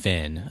Poe and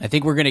Finn. I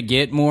think we're going to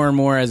get more and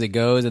more as it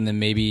goes, and then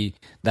maybe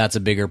that's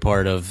a bigger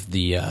part of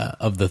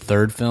the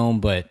third film.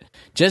 But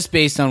just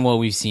based on what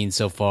we've seen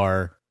so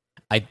far,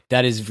 I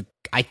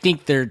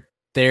think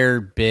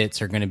their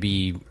bits are going to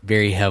be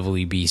very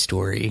heavily B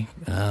story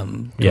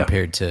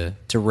compared to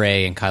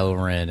Rey and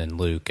Kylo Ren and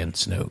Luke and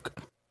Snoke.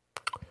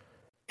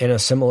 In a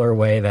similar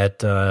way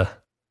that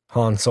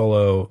Han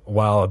Solo,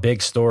 while a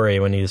big story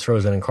when he's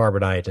frozen in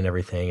carbonite and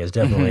everything, is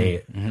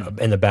definitely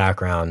in the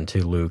background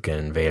to Luke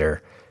and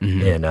Vader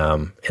in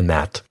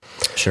that.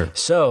 Sure.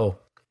 So,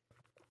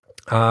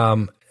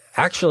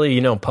 actually,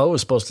 Poe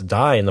was supposed to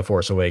die in The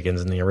Force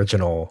Awakens in the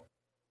original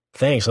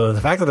thing. So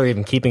the fact that they're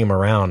even keeping him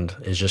around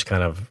is just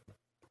kind of,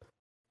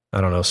 I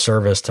don't know,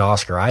 service to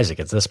Oscar Isaac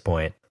at this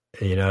point.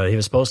 He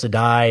was supposed to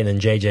die, and then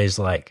JJ's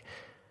like,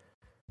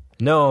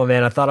 "No,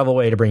 man, I thought of a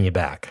way to bring you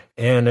back."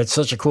 And it's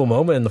such a cool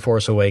moment in The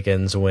Force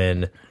Awakens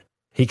when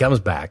he comes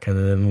back, and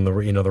then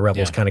the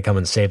rebels kind of come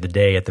and save the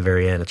day at the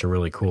very end. It's a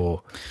really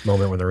cool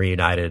moment when they're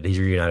reunited. He's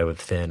reunited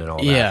with Finn and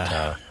all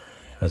that.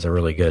 That's a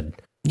really good.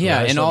 I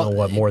just don't know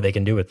what more they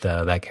can do with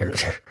that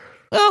character.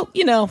 Well,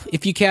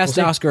 if you cast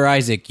Oscar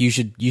Isaac, you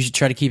should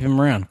try to keep him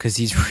around because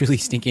he's really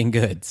stinking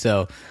good.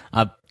 So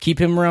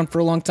keep him around for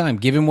a long time.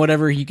 Give him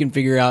whatever he can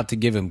figure out to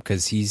give him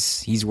because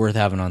he's worth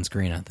having on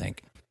screen, I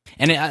think.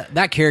 And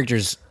that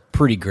character's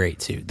pretty great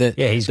too.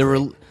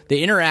 The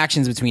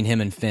interactions between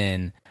him and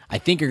Finn, I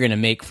think, are going to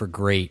make for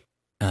great.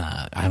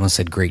 I almost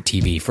said great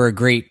TV, for a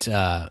great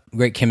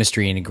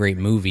chemistry and a great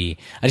movie.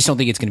 I just don't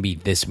think it's going to be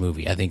this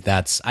movie. I think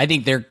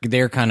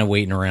they're kind of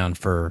waiting around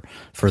for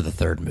the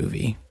third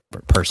movie.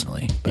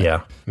 Personally,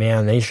 yeah,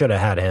 man, they should have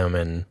had him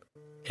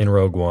in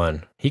Rogue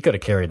One. He could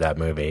have carried that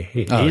movie.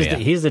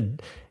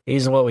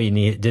 He's what we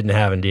didn't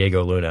have in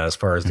Diego Luna as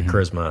far as the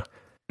charisma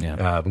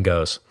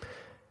goes.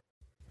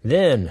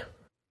 Then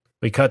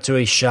we cut to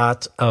a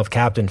shot of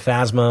Captain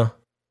Phasma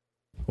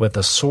with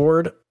a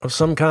sword of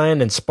some kind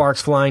and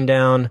sparks flying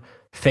down,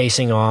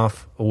 facing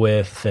off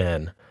with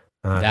Finn.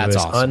 That's who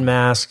is awesome.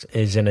 unmasked,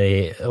 is in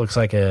it looks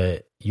like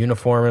a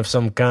uniform of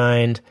some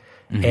kind,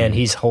 and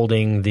he's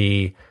holding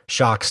the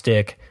shock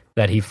stick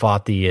that he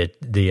fought the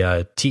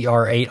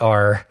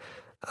TR-8R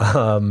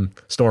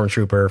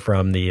stormtrooper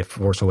from the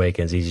Force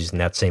Awakens. He's using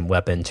that same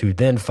weapon to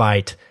then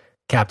fight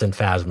Captain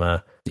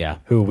Phasma, Yeah.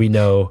 who we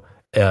know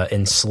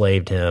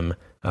enslaved him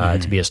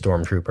to be a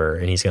stormtrooper,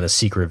 and he's going to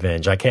seek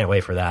revenge. I can't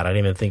wait for that. I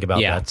didn't even think about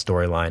that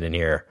storyline in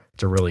here.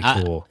 It's a really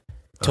cool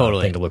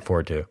thing to look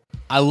forward to.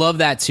 I love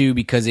that too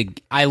because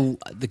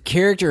the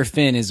character of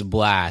Finn is a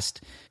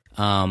blast,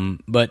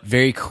 but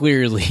very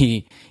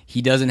clearly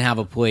he doesn't have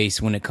a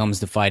place when it comes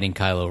to fighting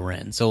Kylo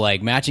Ren. So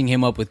like matching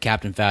him up with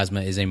Captain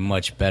Phasma is a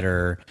much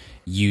better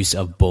use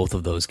of both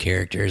of those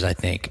characters, I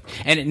think.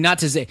 And not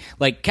to say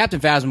like Captain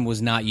Phasma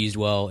was not used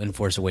well in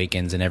Force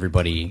Awakens, and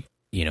everybody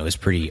is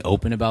pretty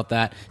open about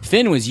that.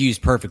 Finn was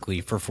used perfectly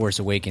for Force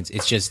Awakens.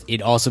 It's just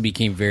it also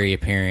became very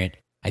apparent,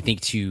 I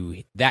think,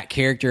 to that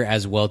character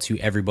as well to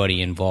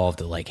everybody involved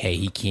that like, hey,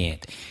 he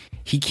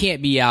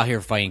can't be out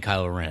here fighting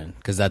Kylo Ren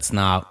because that's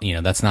not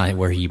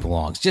where he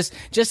belongs. Just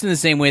in the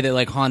same way that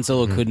like Han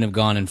Solo couldn't have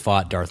gone and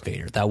fought Darth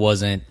Vader. That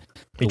wasn't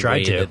He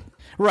tried to.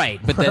 right,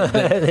 but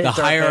the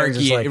hierarchy,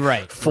 just, like,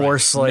 right?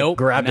 Force right. Nope,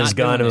 grabbed his not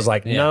gun doing and was it.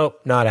 like, nope,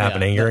 not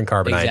happening. You're in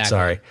carbonite. Exactly.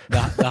 Sorry.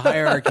 The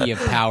hierarchy of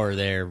power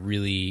there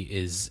really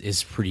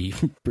is pretty.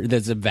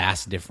 There's a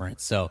vast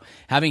difference. So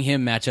having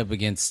him match up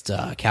against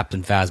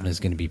Captain Phasma is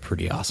going to be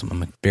pretty awesome.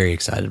 I'm very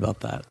excited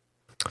about that.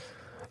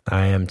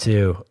 I am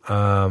too.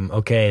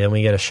 Okay, then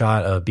we get a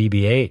shot of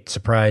BB-8.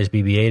 Surprise,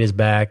 BB-8 is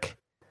back,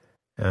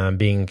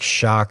 being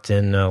shocked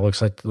and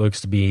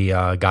looks to be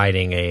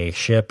guiding a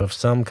ship of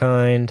some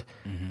kind.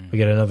 We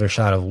get another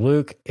shot of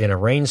Luke in a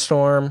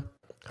rainstorm,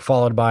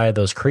 followed by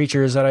those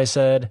creatures that I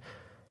said,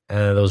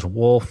 those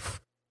wolf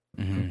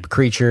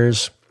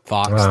creatures.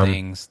 Fox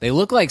things. They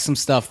look like some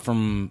stuff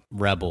from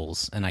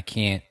Rebels, and I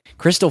can't.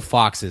 Crystal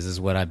foxes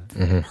is what I've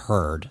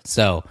heard.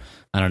 So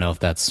I don't know if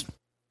that's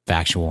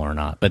factual or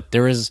not, but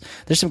there's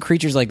some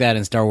creatures like that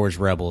in Star Wars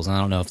Rebels, and I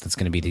don't know if that's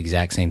going to be the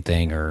exact same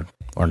thing or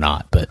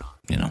not, but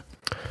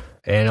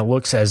And it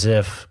looks as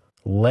if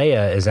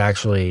Leia is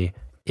actually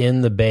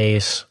in the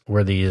base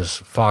where these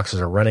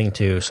foxes are running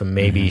to, so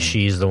maybe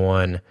she's the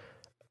one,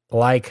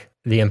 like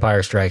The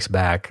Empire Strikes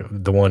Back,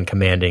 the one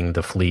commanding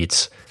the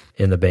fleets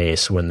in the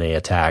base when they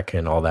attack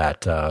and all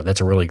that.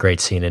 That's a really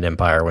great scene in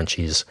Empire when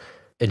she's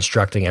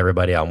instructing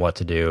everybody on what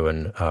to do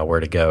and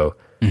where to go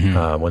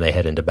when they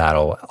head into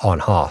battle on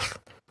Hoth.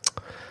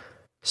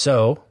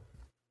 So,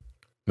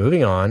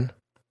 moving on,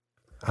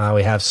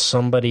 we have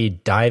somebody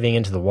diving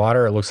into the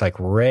water. It looks like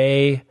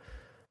Rey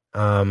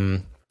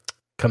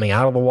coming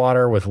out of the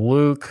water with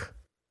Luke.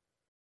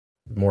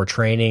 More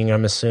training,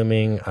 I'm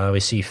assuming. We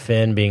see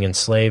Finn being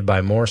enslaved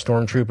by more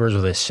stormtroopers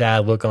with a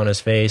sad look on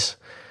his face.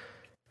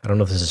 I don't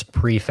know if this is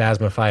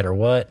pre-Phasma fight or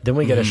what. Then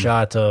we get a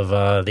shot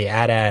of the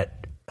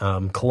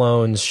AT-AT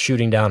clones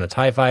shooting down a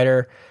TIE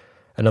fighter.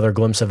 Another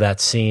glimpse of that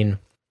scene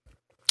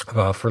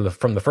from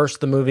the first of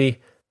the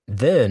movie.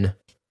 Then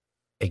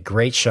a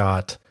great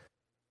shot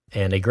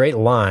and a great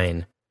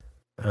line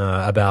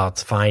about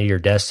find your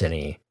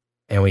destiny.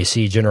 And we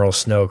see General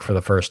Snoke for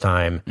the first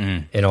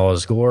time in all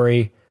his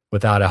glory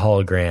without a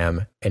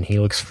hologram, and he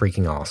looks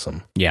freaking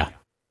awesome. Yeah.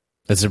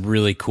 That's a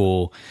really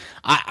cool.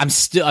 I'm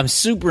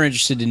super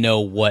interested to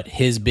know what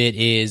his bit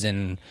is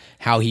and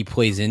how he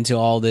plays into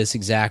all this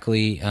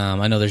exactly.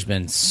 I know there's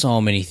been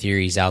so many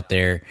theories out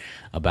there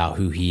about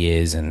who he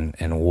is and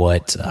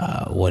what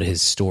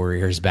his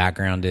story or his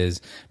background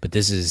is, but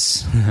this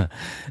is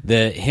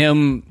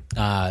him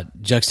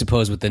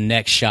juxtaposed with the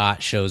next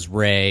shot shows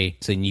Rey,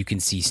 so you can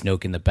see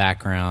Snoke in the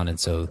background, and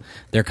so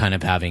they're kind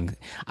of having.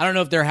 I don't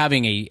know if they're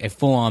having a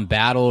full on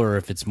battle or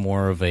if it's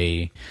more of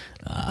an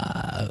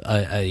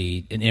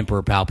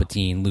Emperor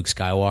Palpatine, Luke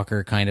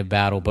Skywalker kind of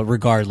battle, but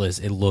regardless,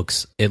 it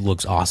looks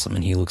awesome,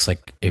 and he looks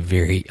like a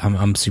very.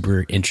 I'm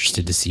super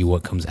interested to see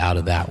what comes out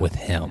of that with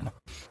him,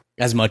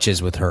 as much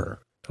as with her.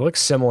 It looks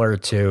similar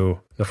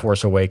to The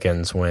Force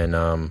Awakens when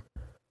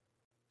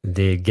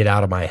the "Get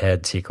Out of My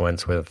Head"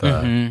 sequence with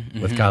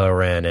Kylo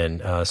Ren,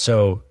 and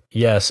so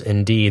yes,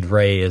 indeed,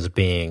 Rey is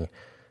being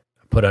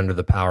put under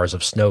the powers of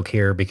Snoke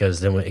here,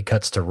 because then when it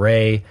cuts to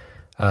Rey.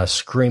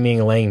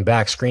 Screaming, laying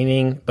back,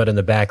 screaming, but in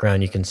the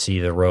background you can see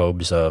the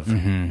robes of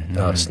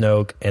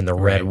Snoke and the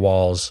red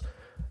walls.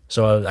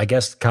 So I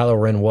guess Kylo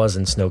Ren was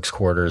in Snoke's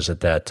quarters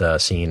at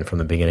that scene from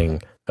the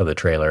beginning of the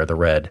trailer, the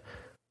red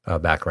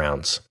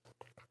backgrounds.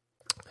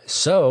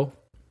 So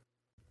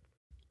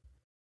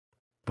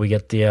we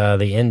get the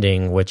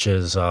ending, which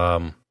is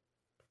the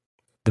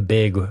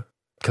big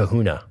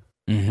kahuna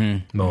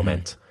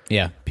moment.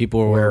 Yeah,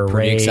 people were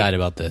pretty excited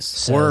about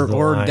this,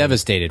 or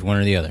devastated, one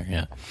or the other.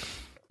 Yeah.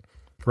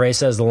 Rey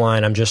says the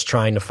line, "I'm just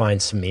trying to find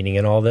some meaning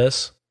in all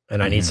this,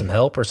 and I need some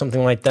help," or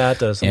something like that.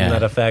 Something to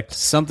that effect.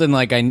 Something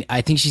like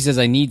I think she says,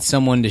 "I need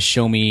someone to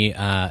show me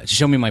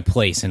my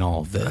place in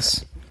all of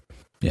this."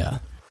 Yeah,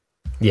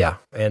 yeah.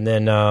 And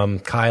then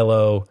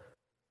Kylo,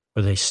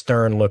 with a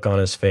stern look on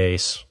his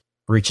face,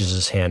 reaches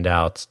his hand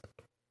out,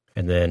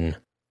 and then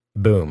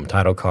boom,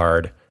 title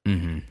card.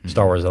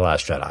 Star Wars: The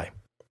Last Jedi.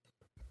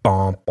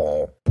 Bom,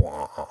 bom,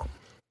 bom.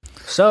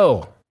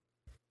 So,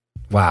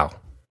 wow.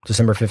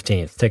 December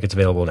 15th. Tickets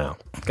available now.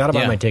 Got to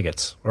buy my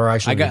tickets. Or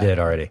actually, we did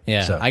already.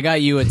 Yeah, so. I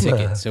got you a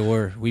ticket. So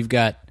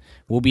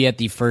we'll be at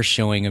the first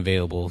showing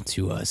available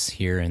to us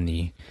here in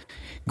the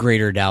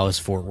greater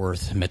Dallas-Fort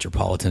Worth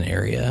metropolitan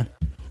area.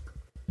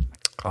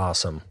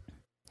 Awesome.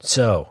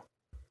 So,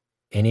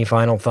 any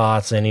final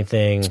thoughts?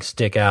 Anything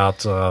stick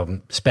out?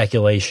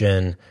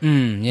 Speculation?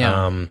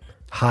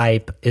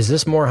 Hype? Is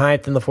this more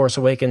hype than The Force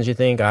Awakens, you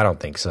think? I don't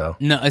think so.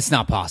 No, it's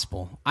not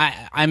possible.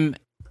 I've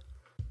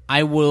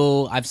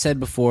said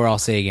before, I'll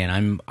say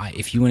again,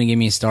 if you want to give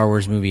me a Star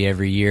Wars movie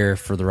every year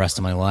for the rest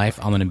of my life,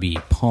 I'm going to be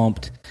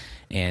pumped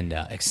and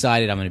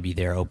excited. I'm going to be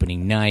there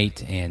opening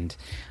night, and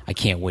I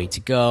can't wait to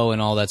go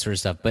and all that sort of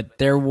stuff. But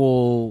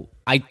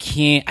I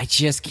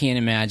just can't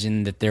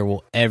imagine that there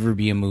will ever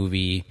be a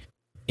movie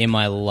in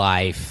my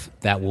life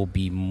that will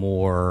be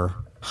more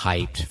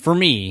hyped for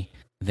me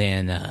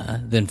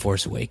than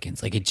Force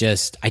Awakens. Like I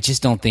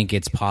just don't think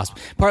it's possible.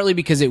 Partly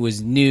because it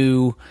was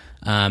new,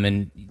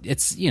 and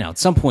it's, at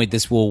some point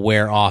this will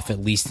wear off, at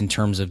least in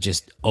terms of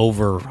just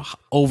over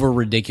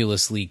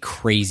ridiculously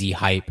crazy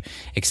hype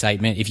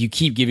excitement. If you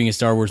keep giving a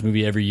Star Wars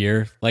movie every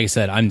year, like I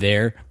said, I'm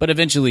there, but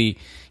eventually,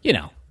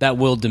 that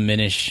will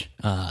diminish.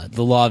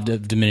 The law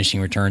of diminishing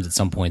returns at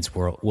some points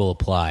will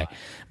apply,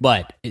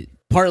 but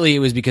partly it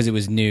was because it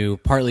was new,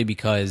 partly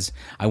because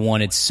I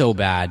wanted so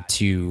bad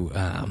to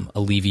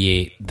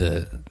alleviate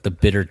the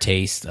bitter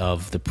taste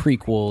of the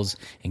prequels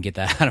and get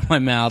that out of my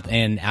mouth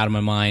and out of my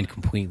mind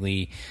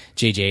completely.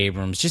 J.J.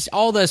 Abrams, just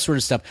all that sort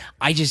of stuff.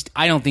 I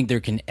don't think there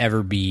can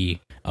ever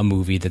be a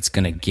movie that's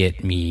going to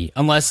get me,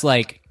 unless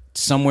like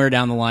somewhere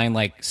down the line,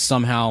 like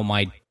somehow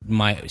my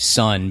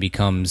son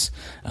becomes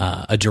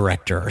a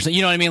director or so,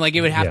 you know what I mean? Like it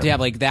would have to have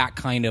like that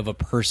kind of a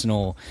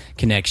personal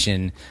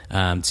connection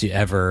to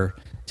ever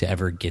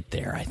get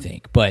there, I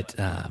think. But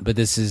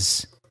this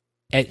is,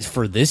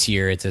 for this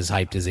year, it's as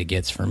hyped as it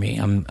gets for me.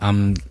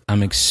 I'm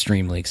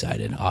extremely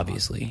excited.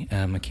 Obviously,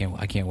 I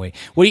can't wait.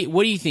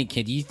 What do you think,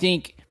 kid? Do you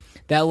think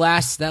that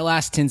last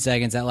 10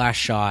 seconds, that last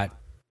shot,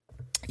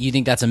 you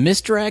think that's a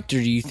misdirect, or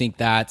do you think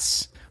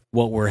that's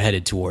what we're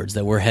headed towards?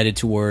 That we're headed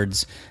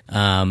towards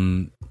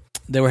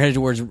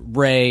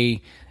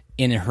Rey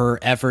in her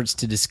efforts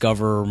to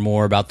discover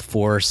more about the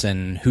Force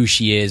and who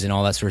she is and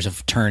all that sort of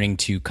stuff, turning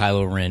to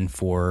Kylo Ren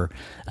for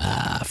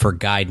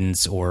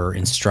guidance or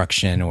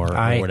instruction or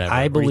whatever.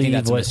 I believe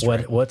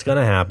what's going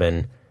to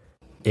happen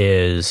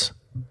is,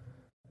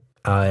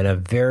 in a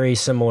very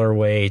similar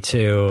way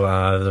to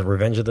the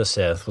Revenge of the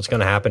Sith, what's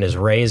going to happen is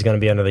Rey is going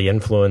to be under the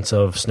influence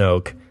of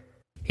Snoke.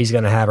 He's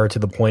going to have her to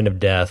the point of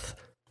death,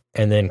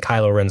 and then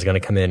Kylo Ren's going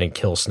to come in and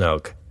kill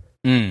Snoke.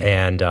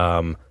 And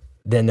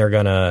then they're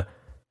going to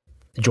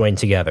join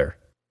together,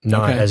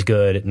 not as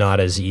good, not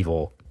as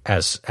evil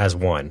as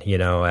one,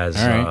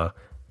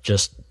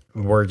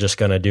 we're just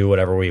gonna do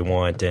whatever we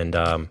want, and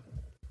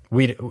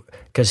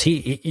because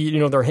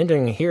they're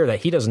hinting here that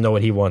he doesn't know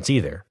what he wants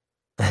either.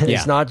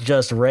 It's not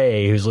just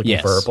Rey who's looking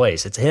for her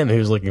place; it's him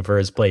who's looking for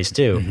his place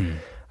too.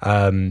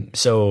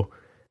 So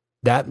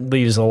that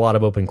leaves a lot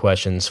of open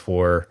questions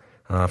for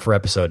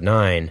Episode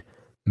 9,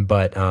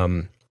 but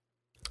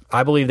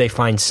I believe they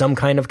find some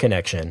kind of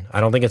connection. I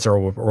don't think it's a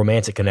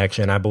romantic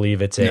connection. I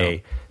believe it's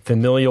a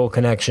familial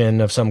connection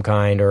of some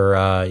kind, or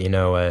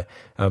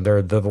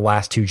they're the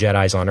last two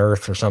Jedis on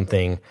Earth or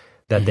something,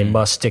 that they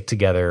must stick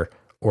together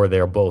or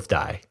they'll both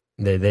die.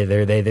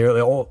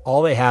 They're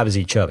all they have is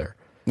each other.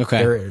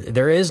 Okay,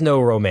 there is no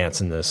romance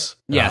in this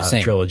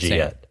trilogy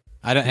yet.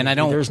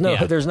 There's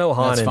no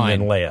Han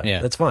and Leia.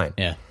 Yeah, that's fine.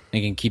 Yeah. They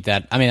can keep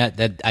that. I mean,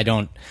 that I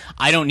don't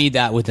need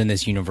that within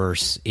this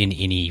universe in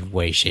any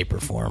way, shape,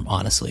 or form.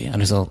 Honestly, it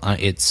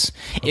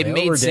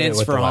made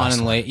sense for Han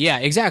and Leia. Yeah,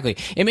 exactly.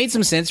 It made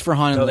some sense for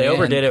Han and Leia. They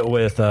overdid it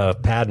with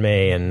Padme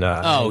and.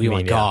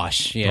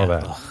 Gosh, yeah.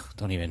 Ugh,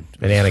 don't even.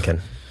 And Anakin.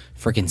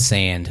 Freaking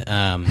sand,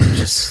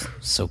 just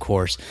so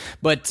coarse,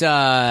 but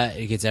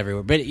it gets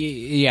everywhere. But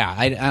yeah,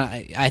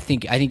 I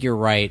think you're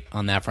right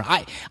on that front.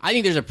 I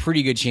think there's a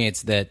pretty good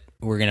chance that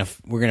we're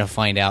gonna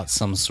find out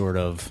some sort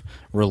of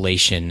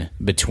relation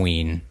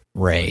between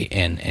Rey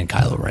and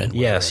Kylo Ren.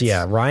 Yes,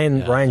 yeah.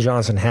 Ryan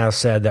Johnson has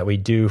said that we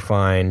do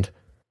find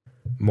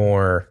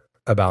more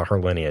about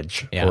her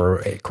lineage,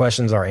 or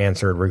questions are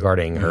answered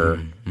regarding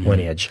her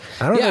lineage.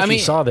 I don't know if you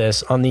saw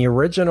this on the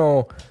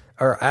original.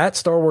 Or at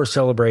Star Wars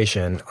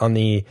Celebration on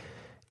the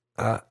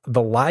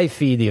live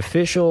feed, the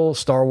official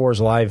Star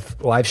Wars live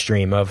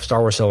stream of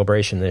Star Wars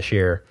Celebration this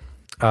year,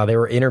 they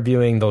were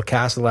interviewing the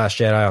cast of The Last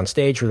Jedi on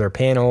stage for their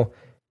panel,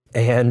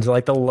 and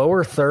like the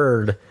lower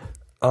third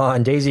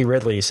on Daisy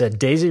Ridley said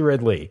Daisy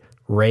Ridley,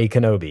 Rey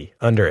Kenobi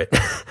under it.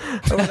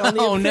 On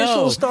the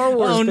official Star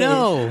Wars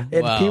thing.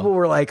 And people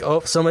were like, "Oh,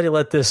 somebody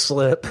let this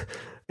slip,"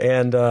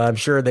 and I'm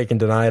sure they can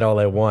deny it all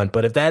they want,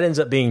 but if that ends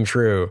up being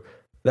true.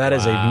 That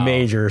is a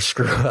major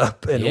screw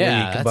up and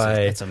leak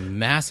by that's a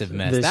massive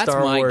mess. The that's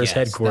Star my Wars guess.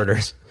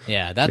 headquarters.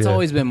 That's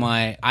always been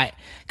my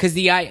because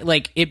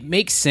it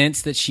makes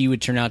sense that she would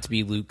turn out to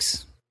be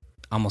Luke's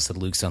almost said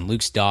Luke's son,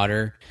 Luke's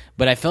daughter,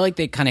 but I felt like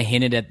they kind of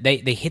hinted at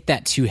they hit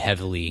that too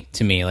heavily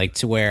to me, like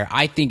to where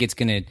I think it's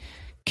gonna.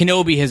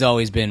 Kenobi has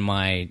always been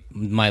my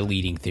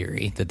leading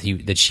theory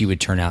that she would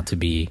turn out to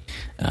be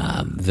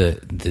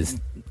the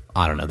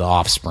I don't know, the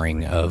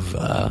offspring of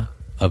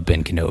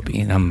Ben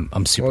Kenobi, and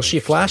I'm super. Well, she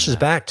flashes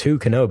back to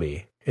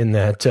Kenobi in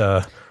that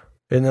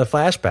in the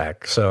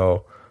flashback,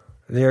 so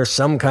there's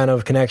some kind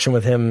of connection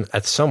with him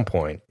at some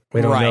point.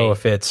 We don't know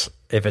if it's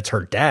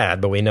her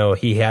dad, but we know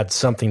he had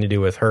something to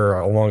do with her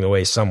along the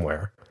way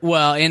somewhere.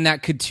 Well, and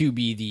that could too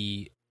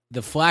be the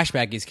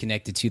flashback is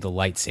connected to the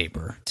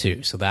lightsaber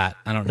too, so that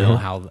I don't know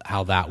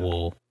how that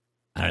will.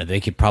 I don't know.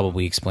 They could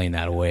probably explain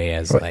that away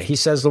as like he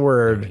says the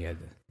word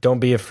 "Don't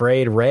be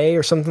afraid, Rey"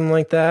 or something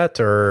like that,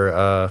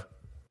 or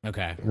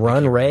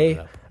run,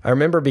 Rey. I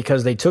remember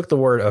because they took the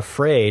word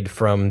 "afraid"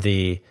 from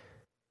the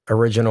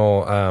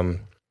original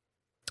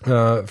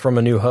from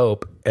A New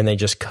Hope, and they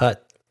just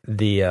cut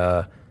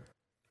the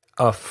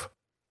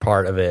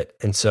part of it,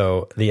 and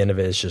so the end of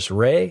it is just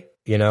Rey.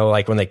 You know,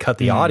 like when they cut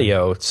the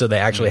audio, so they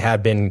actually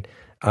had been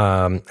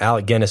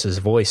Alec Guinness's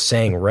voice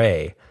saying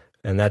Rey,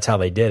 and that's how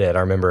they did it.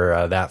 I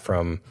remember that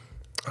from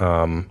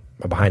a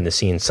behind the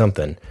scenes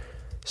something.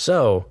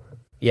 So,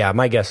 yeah,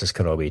 my guess is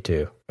Kenobi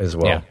too, as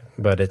well. Yeah.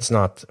 But it's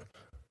not.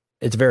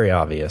 It's very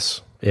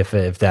obvious if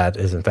that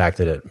is in fact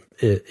it.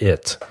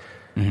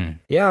 Mm-hmm.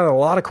 Yeah, a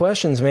lot of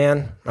questions,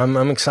 man.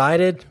 I'm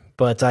excited,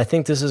 but I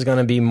think this is going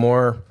to be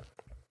more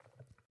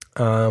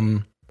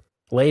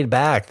laid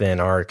back than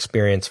our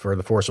experience for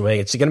The Force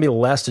Awakens. It's going to be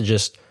less to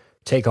just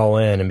take all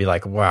in and be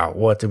like, wow,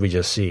 what did we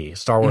just see?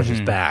 Star Wars is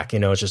back. You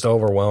know, it's just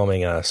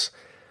overwhelming us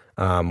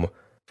the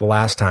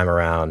last time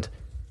around.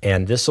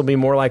 And this will be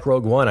more like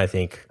Rogue One, I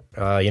think.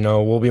 You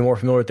know, we'll be more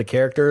familiar with the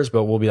characters,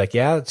 but we'll be like,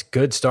 yeah, it's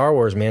good Star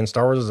Wars, man.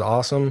 Star Wars is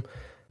awesome.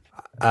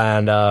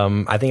 And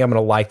I think I'm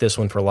going to like this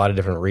one for a lot of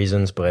different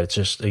reasons, but it's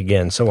just,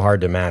 again, so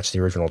hard to match the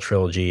original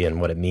trilogy and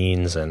what it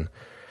means. And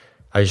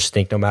I just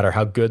think no matter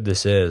how good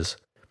this is,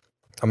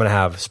 I'm going to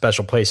have a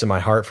special place in my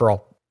heart for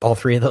all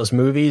three of those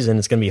movies, and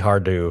it's going to be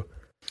hard to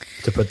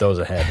put those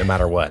ahead no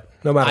matter what,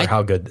 no matter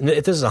how good.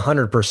 If this is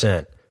 100%,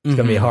 it's going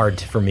to be hard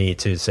for me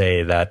to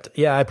say that,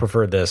 yeah, I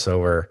prefer this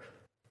over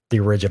the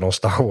original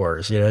Star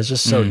Wars. You know, it's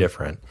just so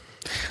different.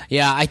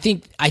 Yeah, I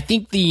think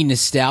the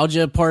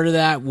nostalgia part of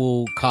that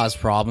will cause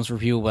problems for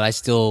people, but I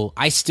still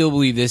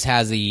believe this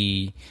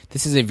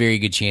is a very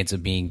good chance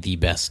of being the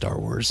best Star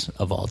Wars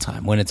of all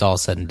time when it's all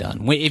said and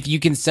done. If you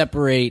can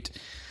separate,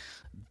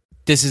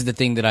 this is the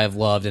thing that I've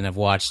loved and I've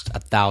watched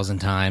 1,000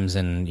 times,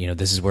 and you know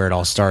this is where it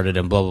all started,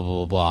 and blah blah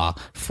blah blah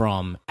blah.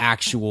 From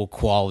actual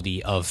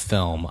quality of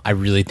film, I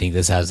really think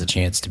this has a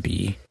chance to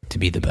be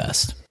the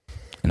best,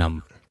 and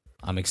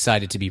I'm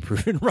excited to be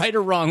proven right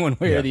or wrong one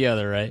way or the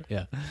other. Right?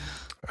 Yeah,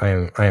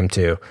 I am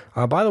too.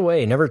 By the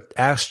way, never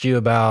asked you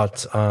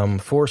about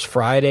Force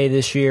Friday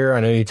this year.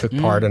 I know you took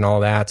part in all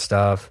that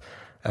stuff.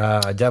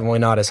 Definitely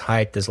not as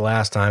hyped as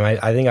last time.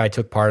 I think I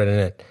took part in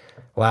it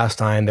last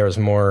time. There was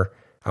more.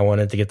 I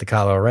wanted to get the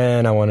Kylo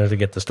Ren. I wanted to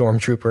get the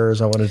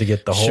Stormtroopers. I wanted to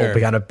get the whole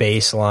kind of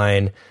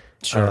baseline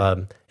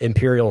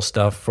Imperial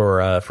stuff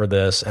for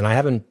this. And I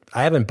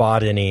haven't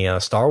bought any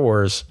Star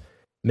Wars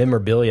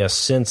memorabilia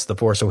since The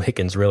Force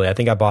Awakens. Really, I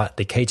think I bought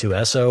the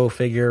K2SO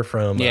figure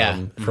from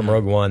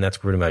Rogue One. That's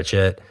pretty much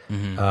it.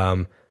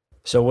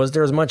 So was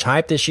there as much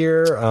hype this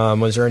year?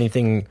 Was there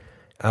anything?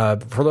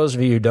 For those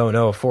of you who don't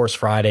know, Force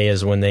Friday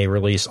is when they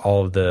release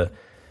all of the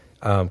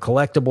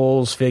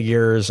collectibles,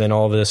 figures, and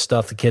all this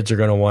stuff the kids are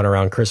going to want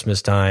around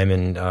Christmas time,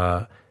 and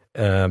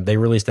they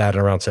released that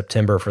around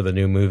September for the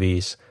new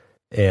movies,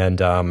 and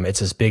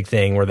it's this big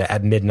thing where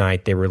at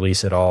midnight they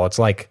release it all. It's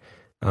like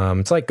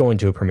going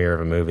to a premiere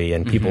of a movie,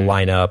 and people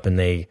line up and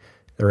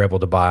they're able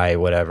to buy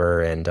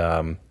whatever, and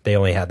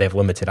they have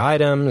limited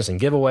items and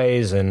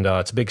giveaways, and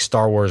it's a big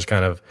Star Wars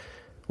kind of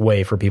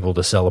way for people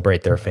to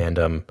celebrate their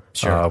fandom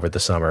over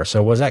the summer.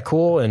 So was that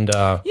cool? And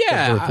what's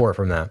the report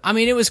from that? I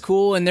mean, it was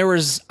cool, and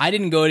I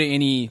didn't go to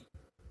any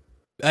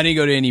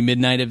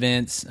midnight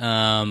events.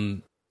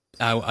 I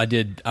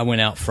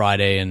went out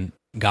Friday and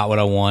got what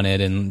I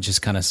wanted, and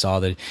just kind of saw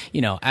that,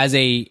 you know, as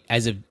a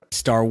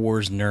Star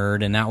Wars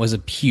nerd, and that was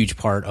a huge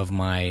part of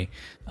my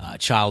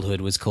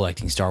childhood, was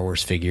collecting Star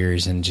Wars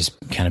figures and just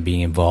kind of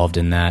being involved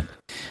in that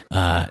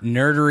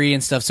nerdery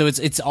and stuff. So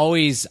it's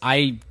always,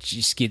 I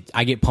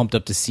get pumped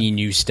up to see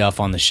new stuff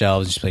on the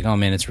shelves. Just like, oh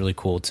man, it's really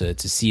cool to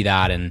see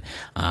that, and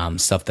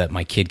stuff that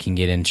my kid can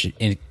get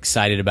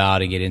excited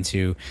about and get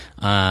into.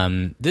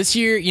 This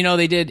year, you know,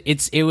 I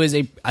think it was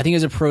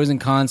a pros and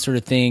cons sort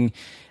of thing.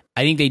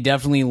 I think they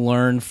definitely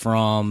learned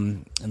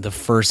from the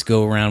first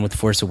go around with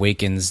Force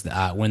Awakens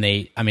when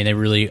they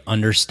really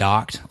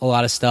understocked a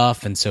lot of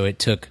stuff, and so it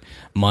took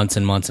months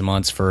and months and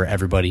months for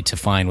everybody to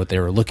find what they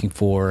were looking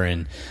for,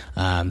 and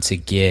to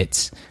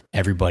get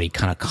everybody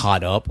kind of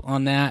caught up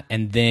on that,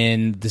 and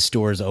then the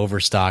stores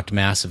overstocked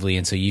massively,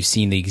 and so you've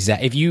seen the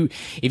exact, if you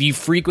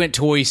frequent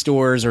toy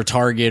stores or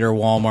Target or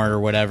Walmart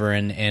or whatever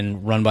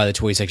and run by the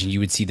toy section,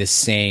 you would see the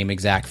same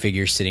exact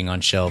figure sitting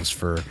on shelves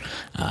for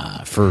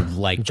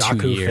like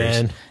Jakku 2 years.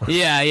 fan.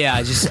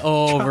 Yeah, just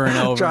over and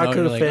over and over. Jakku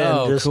You're like, fan,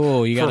 oh, just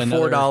cool, you got for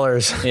another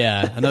 $4.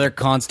 Yeah, another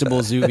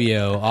Constable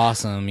Zubio,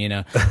 awesome,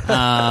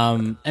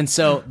 and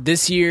so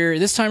this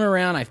time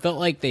around, I felt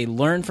like they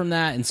learned from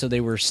that, and so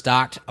they were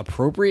stocked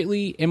appropriately,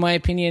 in my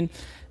opinion.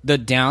 The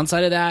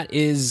downside of that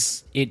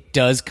is it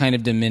does kind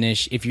of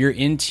diminish if you're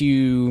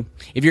into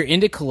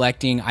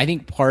collecting. I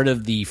think part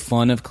of the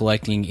fun of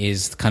collecting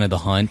is kind of the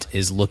hunt,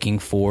 is looking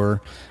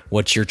for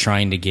what you're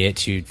trying to get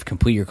to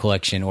complete your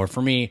collection. Or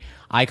for me,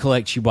 I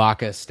collect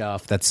Chewbacca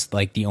stuff. That's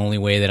like the only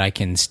way that I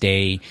can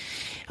stay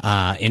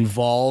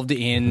involved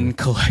in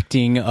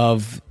collecting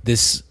of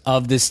this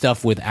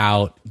stuff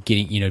without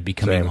getting,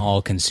 becoming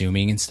all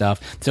consuming and stuff.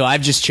 So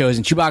I've just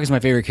chosen Chewbacca's my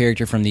favorite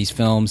character from these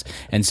films,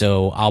 and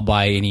so I'll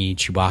buy any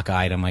Chewbacca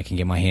item I can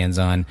get my hands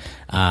on.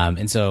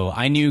 And so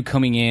I knew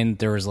coming in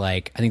there was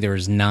I think there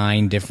was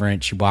 9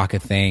 different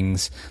Chewbacca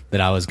things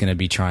that I was going to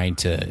be trying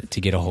to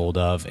get a hold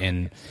of,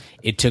 and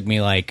it took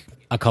me like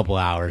a couple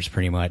hours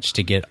pretty much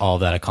to get all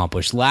that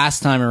accomplished.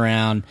 Last time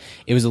around,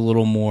 it was a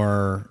little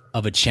more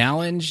of a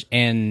challenge,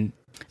 and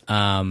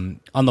on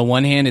the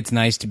one hand, it's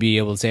nice to be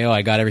able to say, oh,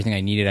 I got everything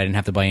I needed. I didn't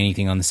have to buy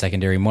anything on the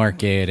secondary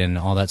market and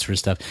all that sort of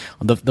stuff.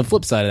 The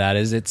flip side of that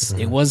is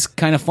it was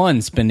kind of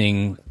fun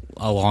spending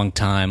a long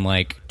time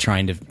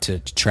trying to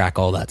track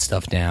all that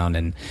stuff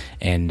down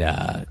and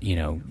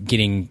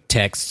getting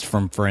texts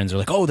from friends are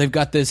like, oh, they've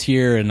got this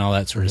here and all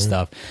that sort of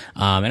stuff.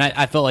 And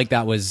I felt like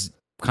that was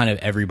kind of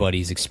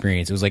everybody's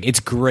experience. It was like, it's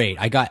great,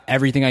 I got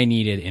everything I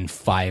needed in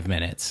 5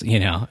 minutes,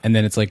 and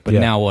then it's like, but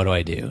now what do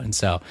I do? And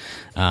so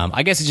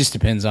I guess it just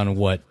depends on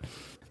what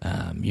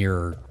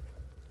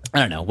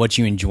what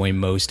you enjoy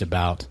most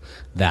about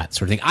that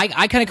sort of thing.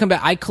 I kind of come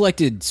back, I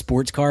collected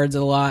sports cards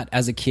a lot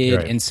as a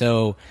kid, and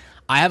so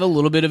I have a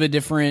little bit of a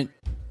different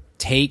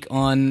take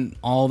on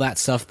all that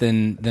stuff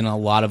than a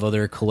lot of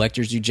other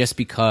collectors do, just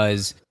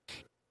because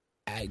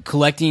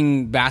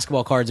collecting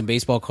basketball cards and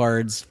baseball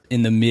cards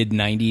in the mid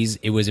 90s,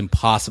 it was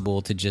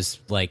impossible to just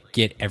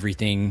get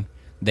everything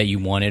that you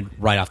wanted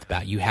right off the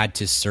bat. You had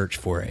to search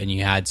for it, and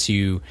you had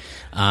to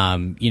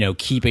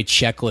keep a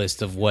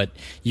checklist of what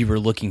you were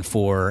looking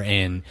for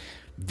and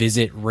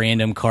visit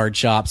random card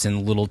shops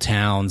in little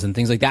towns and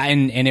things like that,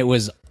 and it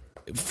was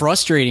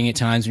frustrating at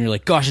times when you're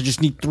like, gosh, I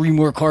just need 3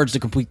 more cards to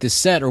complete this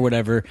set or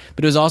whatever.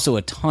 But it was also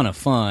a ton of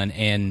fun,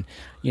 and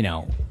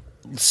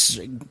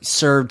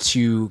served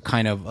to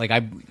kind of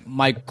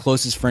my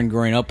closest friend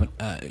growing up,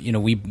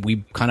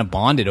 we kind of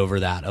bonded over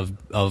that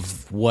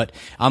of what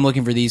I'm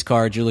looking for, these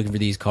cards, you're looking for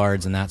these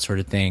cards, and that sort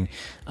of thing.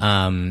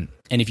 And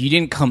if you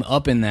didn't come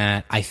up in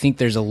that, I think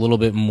there's a little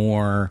bit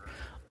more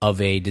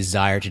of a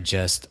desire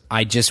to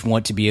I just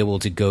want to be able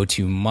to go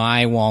to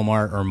my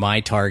Walmart or my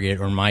Target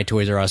or my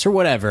Toys R Us or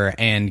whatever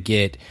and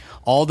get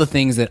all the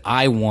things that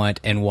I want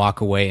and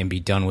walk away and be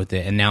done with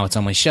it. And now it's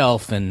on my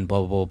shelf and blah,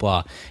 blah, blah,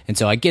 blah. And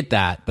so I get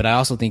that, but I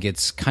also think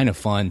it's kind of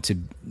fun to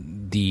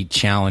the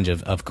challenge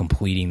of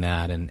completing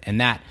that.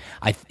 And that,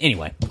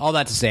 anyway, all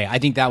that to say, I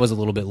think that was a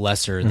little bit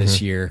lesser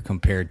this year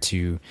compared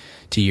to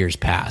years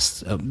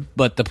past.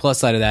 But the plus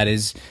side of that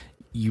is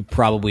you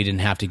probably didn't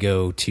have to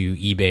go to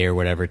eBay or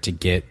whatever to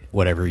get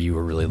whatever you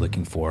were really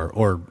looking for,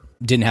 or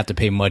didn't have to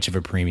pay much of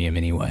a premium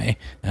anyway.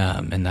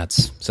 And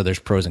so there's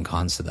pros and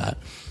cons to that.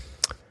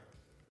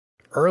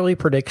 Early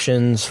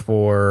predictions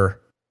for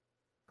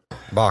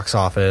box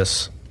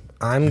office.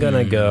 I'm going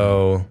to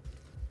go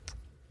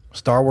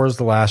Star Wars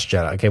The Last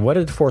Jedi. Okay, what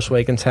did The Force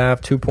Awakens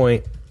have?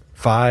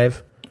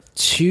 2.5?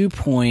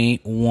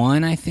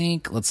 2.1, I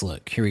think. Let's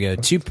look. Here we go.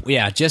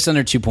 Just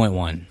under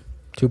 2.1.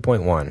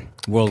 2.1.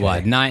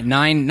 Worldwide. Okay.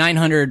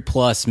 900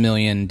 plus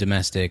million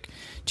domestic,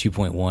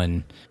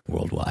 2.1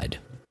 worldwide.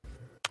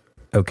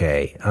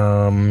 Okay.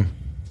 I'm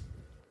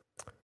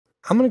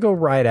going to go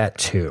right at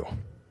 2.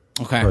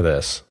 Okay. For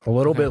this. A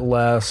little bit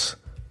less.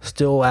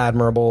 Still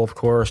admirable, of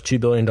course. $2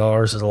 billion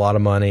is a lot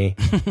of money.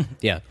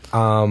 Yeah.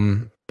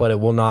 But it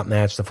will not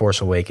match The Force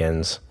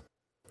Awakens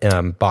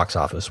box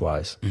office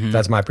wise.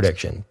 That's my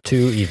prediction. 2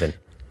 even.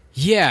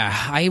 Yeah,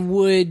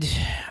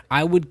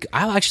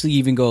 I'll actually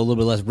even go a little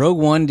bit less. Rogue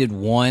One did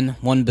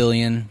 1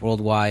 billion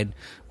worldwide,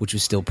 which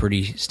was still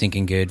pretty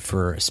stinking good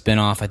for a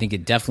spinoff. I think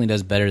it definitely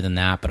does better than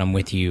that, but I'm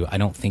with you. I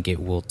don't think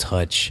it will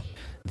touch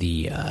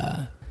the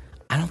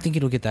I don't think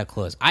it'll get that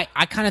close. I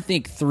kind of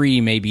think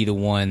 3 may be the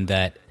one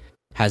that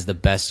has the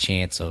best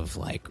chance of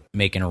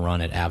making a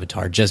run at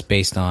Avatar, just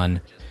based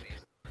on,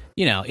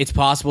 it's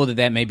possible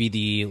that may be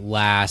the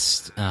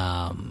last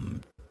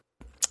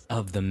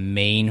of the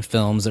main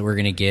films that we're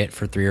going to get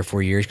for 3 or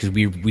 4 years, because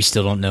we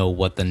still don't know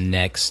what the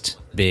next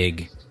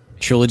big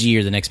trilogy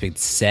or the next big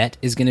set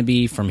is going to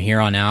be. From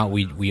here on out,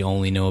 we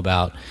only know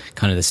about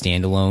kind of the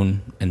standalone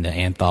and the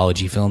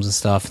anthology films and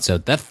stuff. So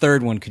that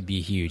third one could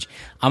be huge.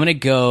 I'm going to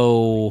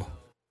go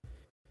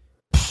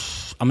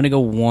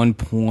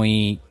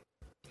 1.8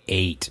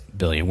 1.8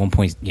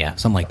 billion.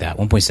 Something like that.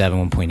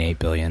 1.7, 1.8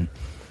 billion.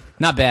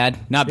 Not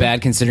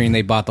bad considering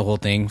they bought the whole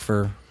thing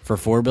for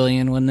 4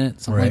 billion, wasn't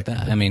it? Something like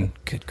that. I mean,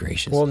 good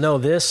gracious. Well, no,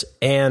 this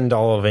and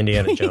all of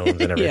Indiana Jones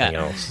and everything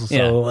else.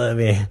 So I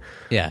mean,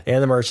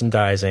 and the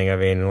merchandising. I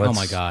mean, oh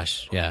my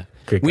gosh, yeah.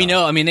 We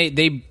know. I mean,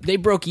 they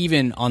broke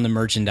even on the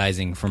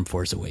merchandising from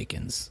Force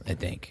Awakens. I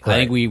think. Right. I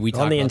think we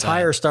talked on the about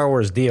entire that. Star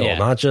Wars deal,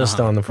 not just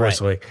on the Force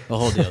Awakens. The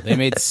whole deal. They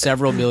made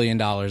several $1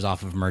 billion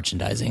off of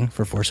merchandising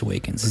for Force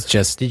Awakens. It's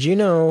just. Did you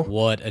know?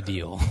 What a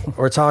deal.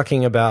 We're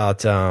talking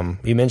about.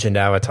 You mentioned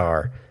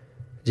Avatar.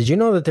 Did you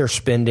know that they're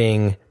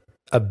spending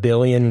 $1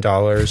 billion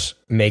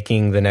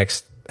making the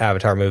next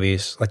Avatar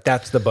movies? Like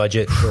that's the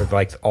budget for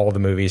like all the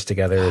movies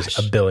together is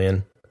 $1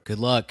 billion. Good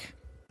luck.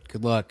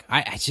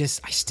 I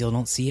still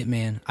don't see it,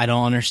 man. I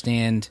don't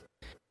understand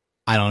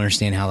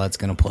how that's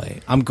going to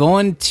play. I'm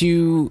going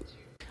to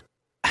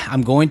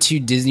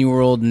Disney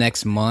World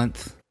next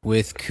month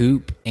with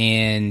Coop,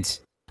 and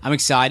I'm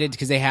excited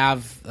because they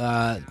have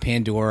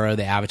Pandora,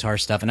 the Avatar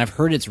stuff, and I've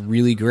heard it's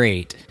really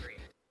great.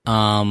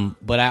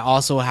 But I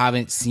also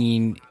haven't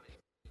seen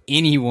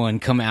anyone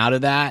come out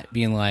of that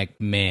being like,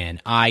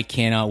 man, I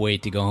cannot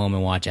wait to go home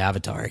and watch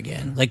Avatar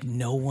again. Like,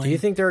 no one. Do you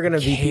think there are going to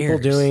be people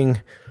doing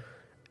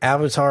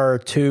Avatar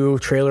 2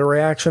 trailer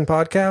reaction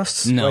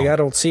podcasts? No. Like, I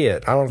don't see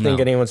it. I don't think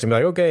anyone's going to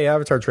be like, okay,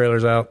 Avatar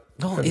trailer's out.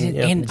 No,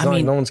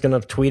 no one's going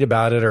to tweet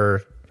about it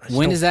or.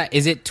 When is that?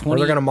 Is it 2029?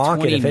 They're going to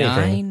mock it, if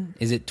anything.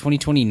 Is it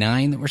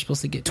 2029 that we're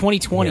supposed to get?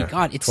 2020. Yeah.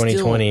 God, it's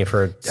 2020 still,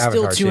 for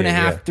Avatar still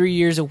 2.5, 2, 3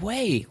 years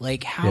away.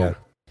 Like, how? Yeah.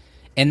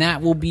 And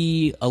that will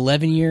be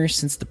 11 years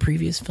since the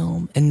previous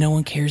film, and no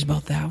one cares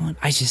about that one.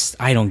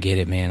 I don't get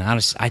it, man.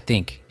 I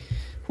think,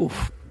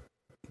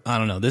 I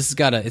don't know. It's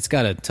got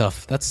a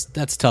tough.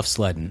 That's tough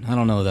sledding. I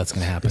don't know if that's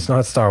going to happen. It's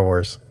not Star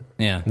Wars.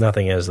 Yeah,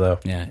 nothing is though.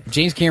 Yeah,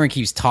 James Cameron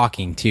keeps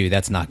talking too.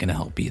 That's not going to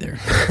help either.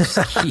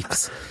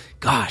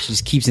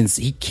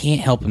 He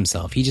can't help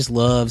himself. He just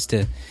loves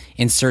to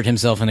insert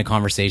himself into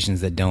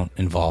conversations that don't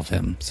involve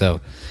him.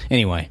 So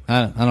anyway,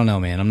 I don't know,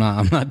 man. I'm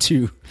not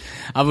too.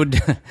 I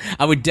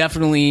would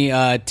definitely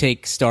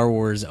take Star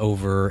Wars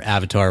over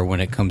Avatar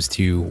when it comes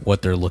to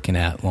what they're looking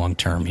at long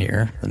term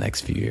here the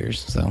next few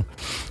years. So.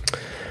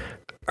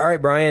 All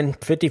right, Brian,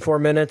 54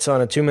 minutes on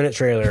a 2-minute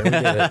trailer. We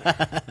did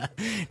it.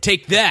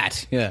 Take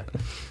that. Yeah.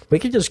 We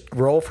could just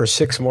roll for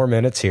 6 more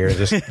minutes here,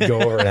 just go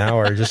over an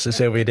hour just to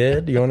say we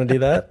did. You want to do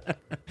that?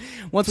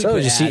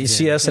 Did you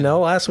see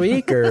SNL last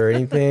week or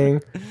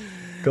anything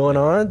going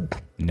on?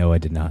 No, I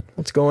did not.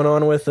 What's going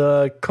on with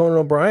Conan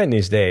O'Brien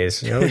these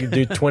days? You know, we could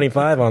do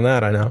 25 on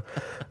that, I know.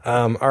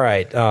 All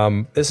right.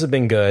 This has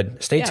been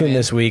good. Stay tuned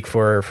this week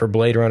for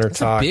Blade Runner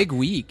talk. It's a big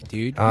week,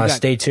 dude.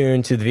 Stay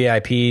tuned to the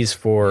VIPs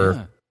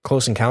for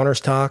Close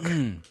Encounters talk.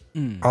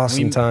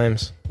 Awesome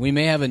times. We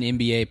may have an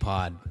NBA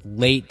pod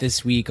late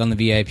this week on the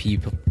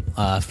VIP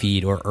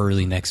feed or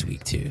early next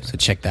week too. So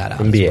check that out.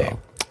 NBA. As well.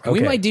 Okay.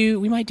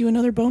 We might do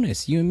another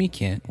bonus. You and me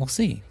can't. We'll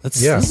see.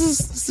 This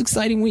is an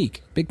exciting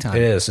week. Big time.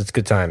 It is. It's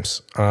good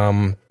times.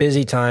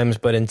 Busy times.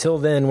 But until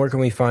then, where can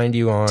we find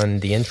you on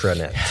the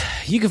intranet?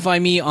 You can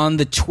find me on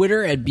the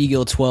Twitter at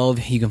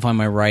bgill12. You can find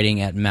my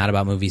writing at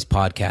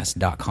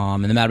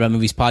madaboutmoviespodcast.com and the Mad About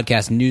Movies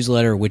podcast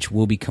newsletter, which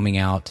will be coming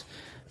out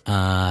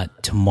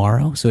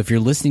tomorrow. So if you're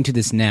listening to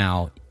this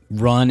now,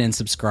 run and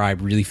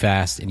subscribe really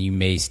fast and you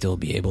may still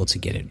be able to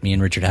get it. Me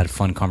and Richard had a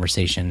fun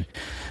conversation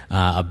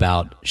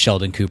about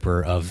Sheldon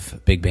Cooper of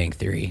Big Bang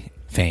Theory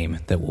fame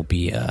that will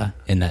be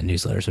in that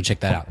newsletter. So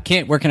check that out.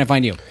 Kent, where can I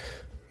find you?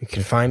 You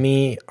can find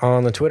me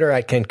on the Twitter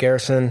at Kent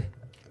Garrison,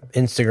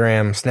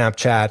 Instagram,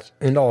 Snapchat,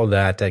 and all of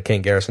that at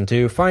Kent Garrison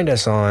too. Find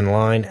us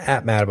online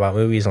at Mad About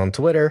Movies on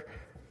Twitter,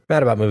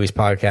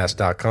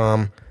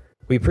 madaboutmoviespodcast.com.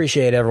 We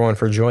appreciate everyone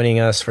for joining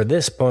us for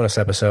this bonus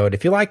episode.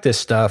 If you like this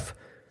stuff,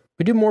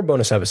 we do more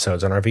bonus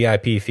episodes on our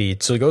VIP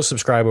feed, so go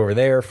subscribe over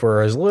there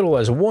for as little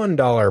as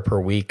 $1 per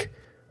week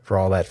for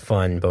all that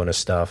fun bonus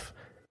stuff.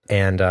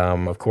 And,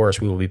 of course,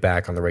 we will be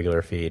back on the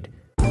regular feed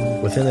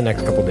within the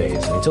next couple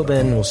days. Until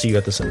then, we'll see you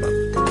at the cinema.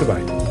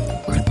 Goodbye.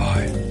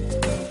 Goodbye.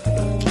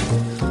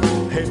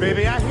 Hey,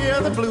 baby, I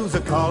hear the blues are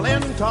calling.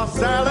 Tossed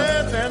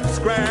salads and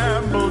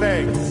scrambled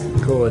eggs.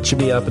 Cool. It should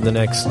be up in the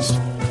next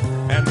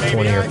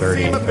 20 or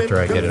 30 after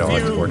I get it all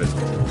exported.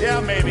 Yeah,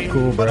 maybe.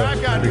 Cool, bro. But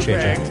I got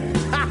Appreciate you.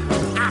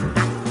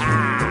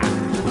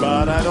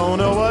 But I don't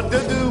know what to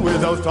do with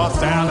those tossed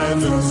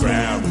salads and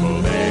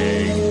scrambled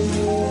eggs.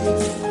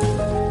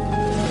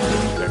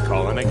 They're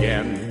calling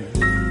again.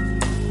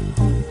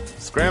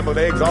 Scrambled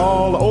eggs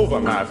all over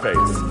my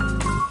face.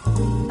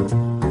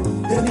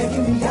 They're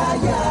making me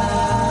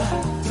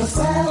yah-yah. Tossed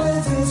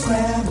salads and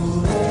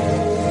scrambled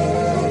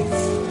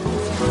eggs.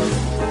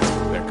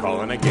 They're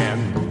calling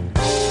again.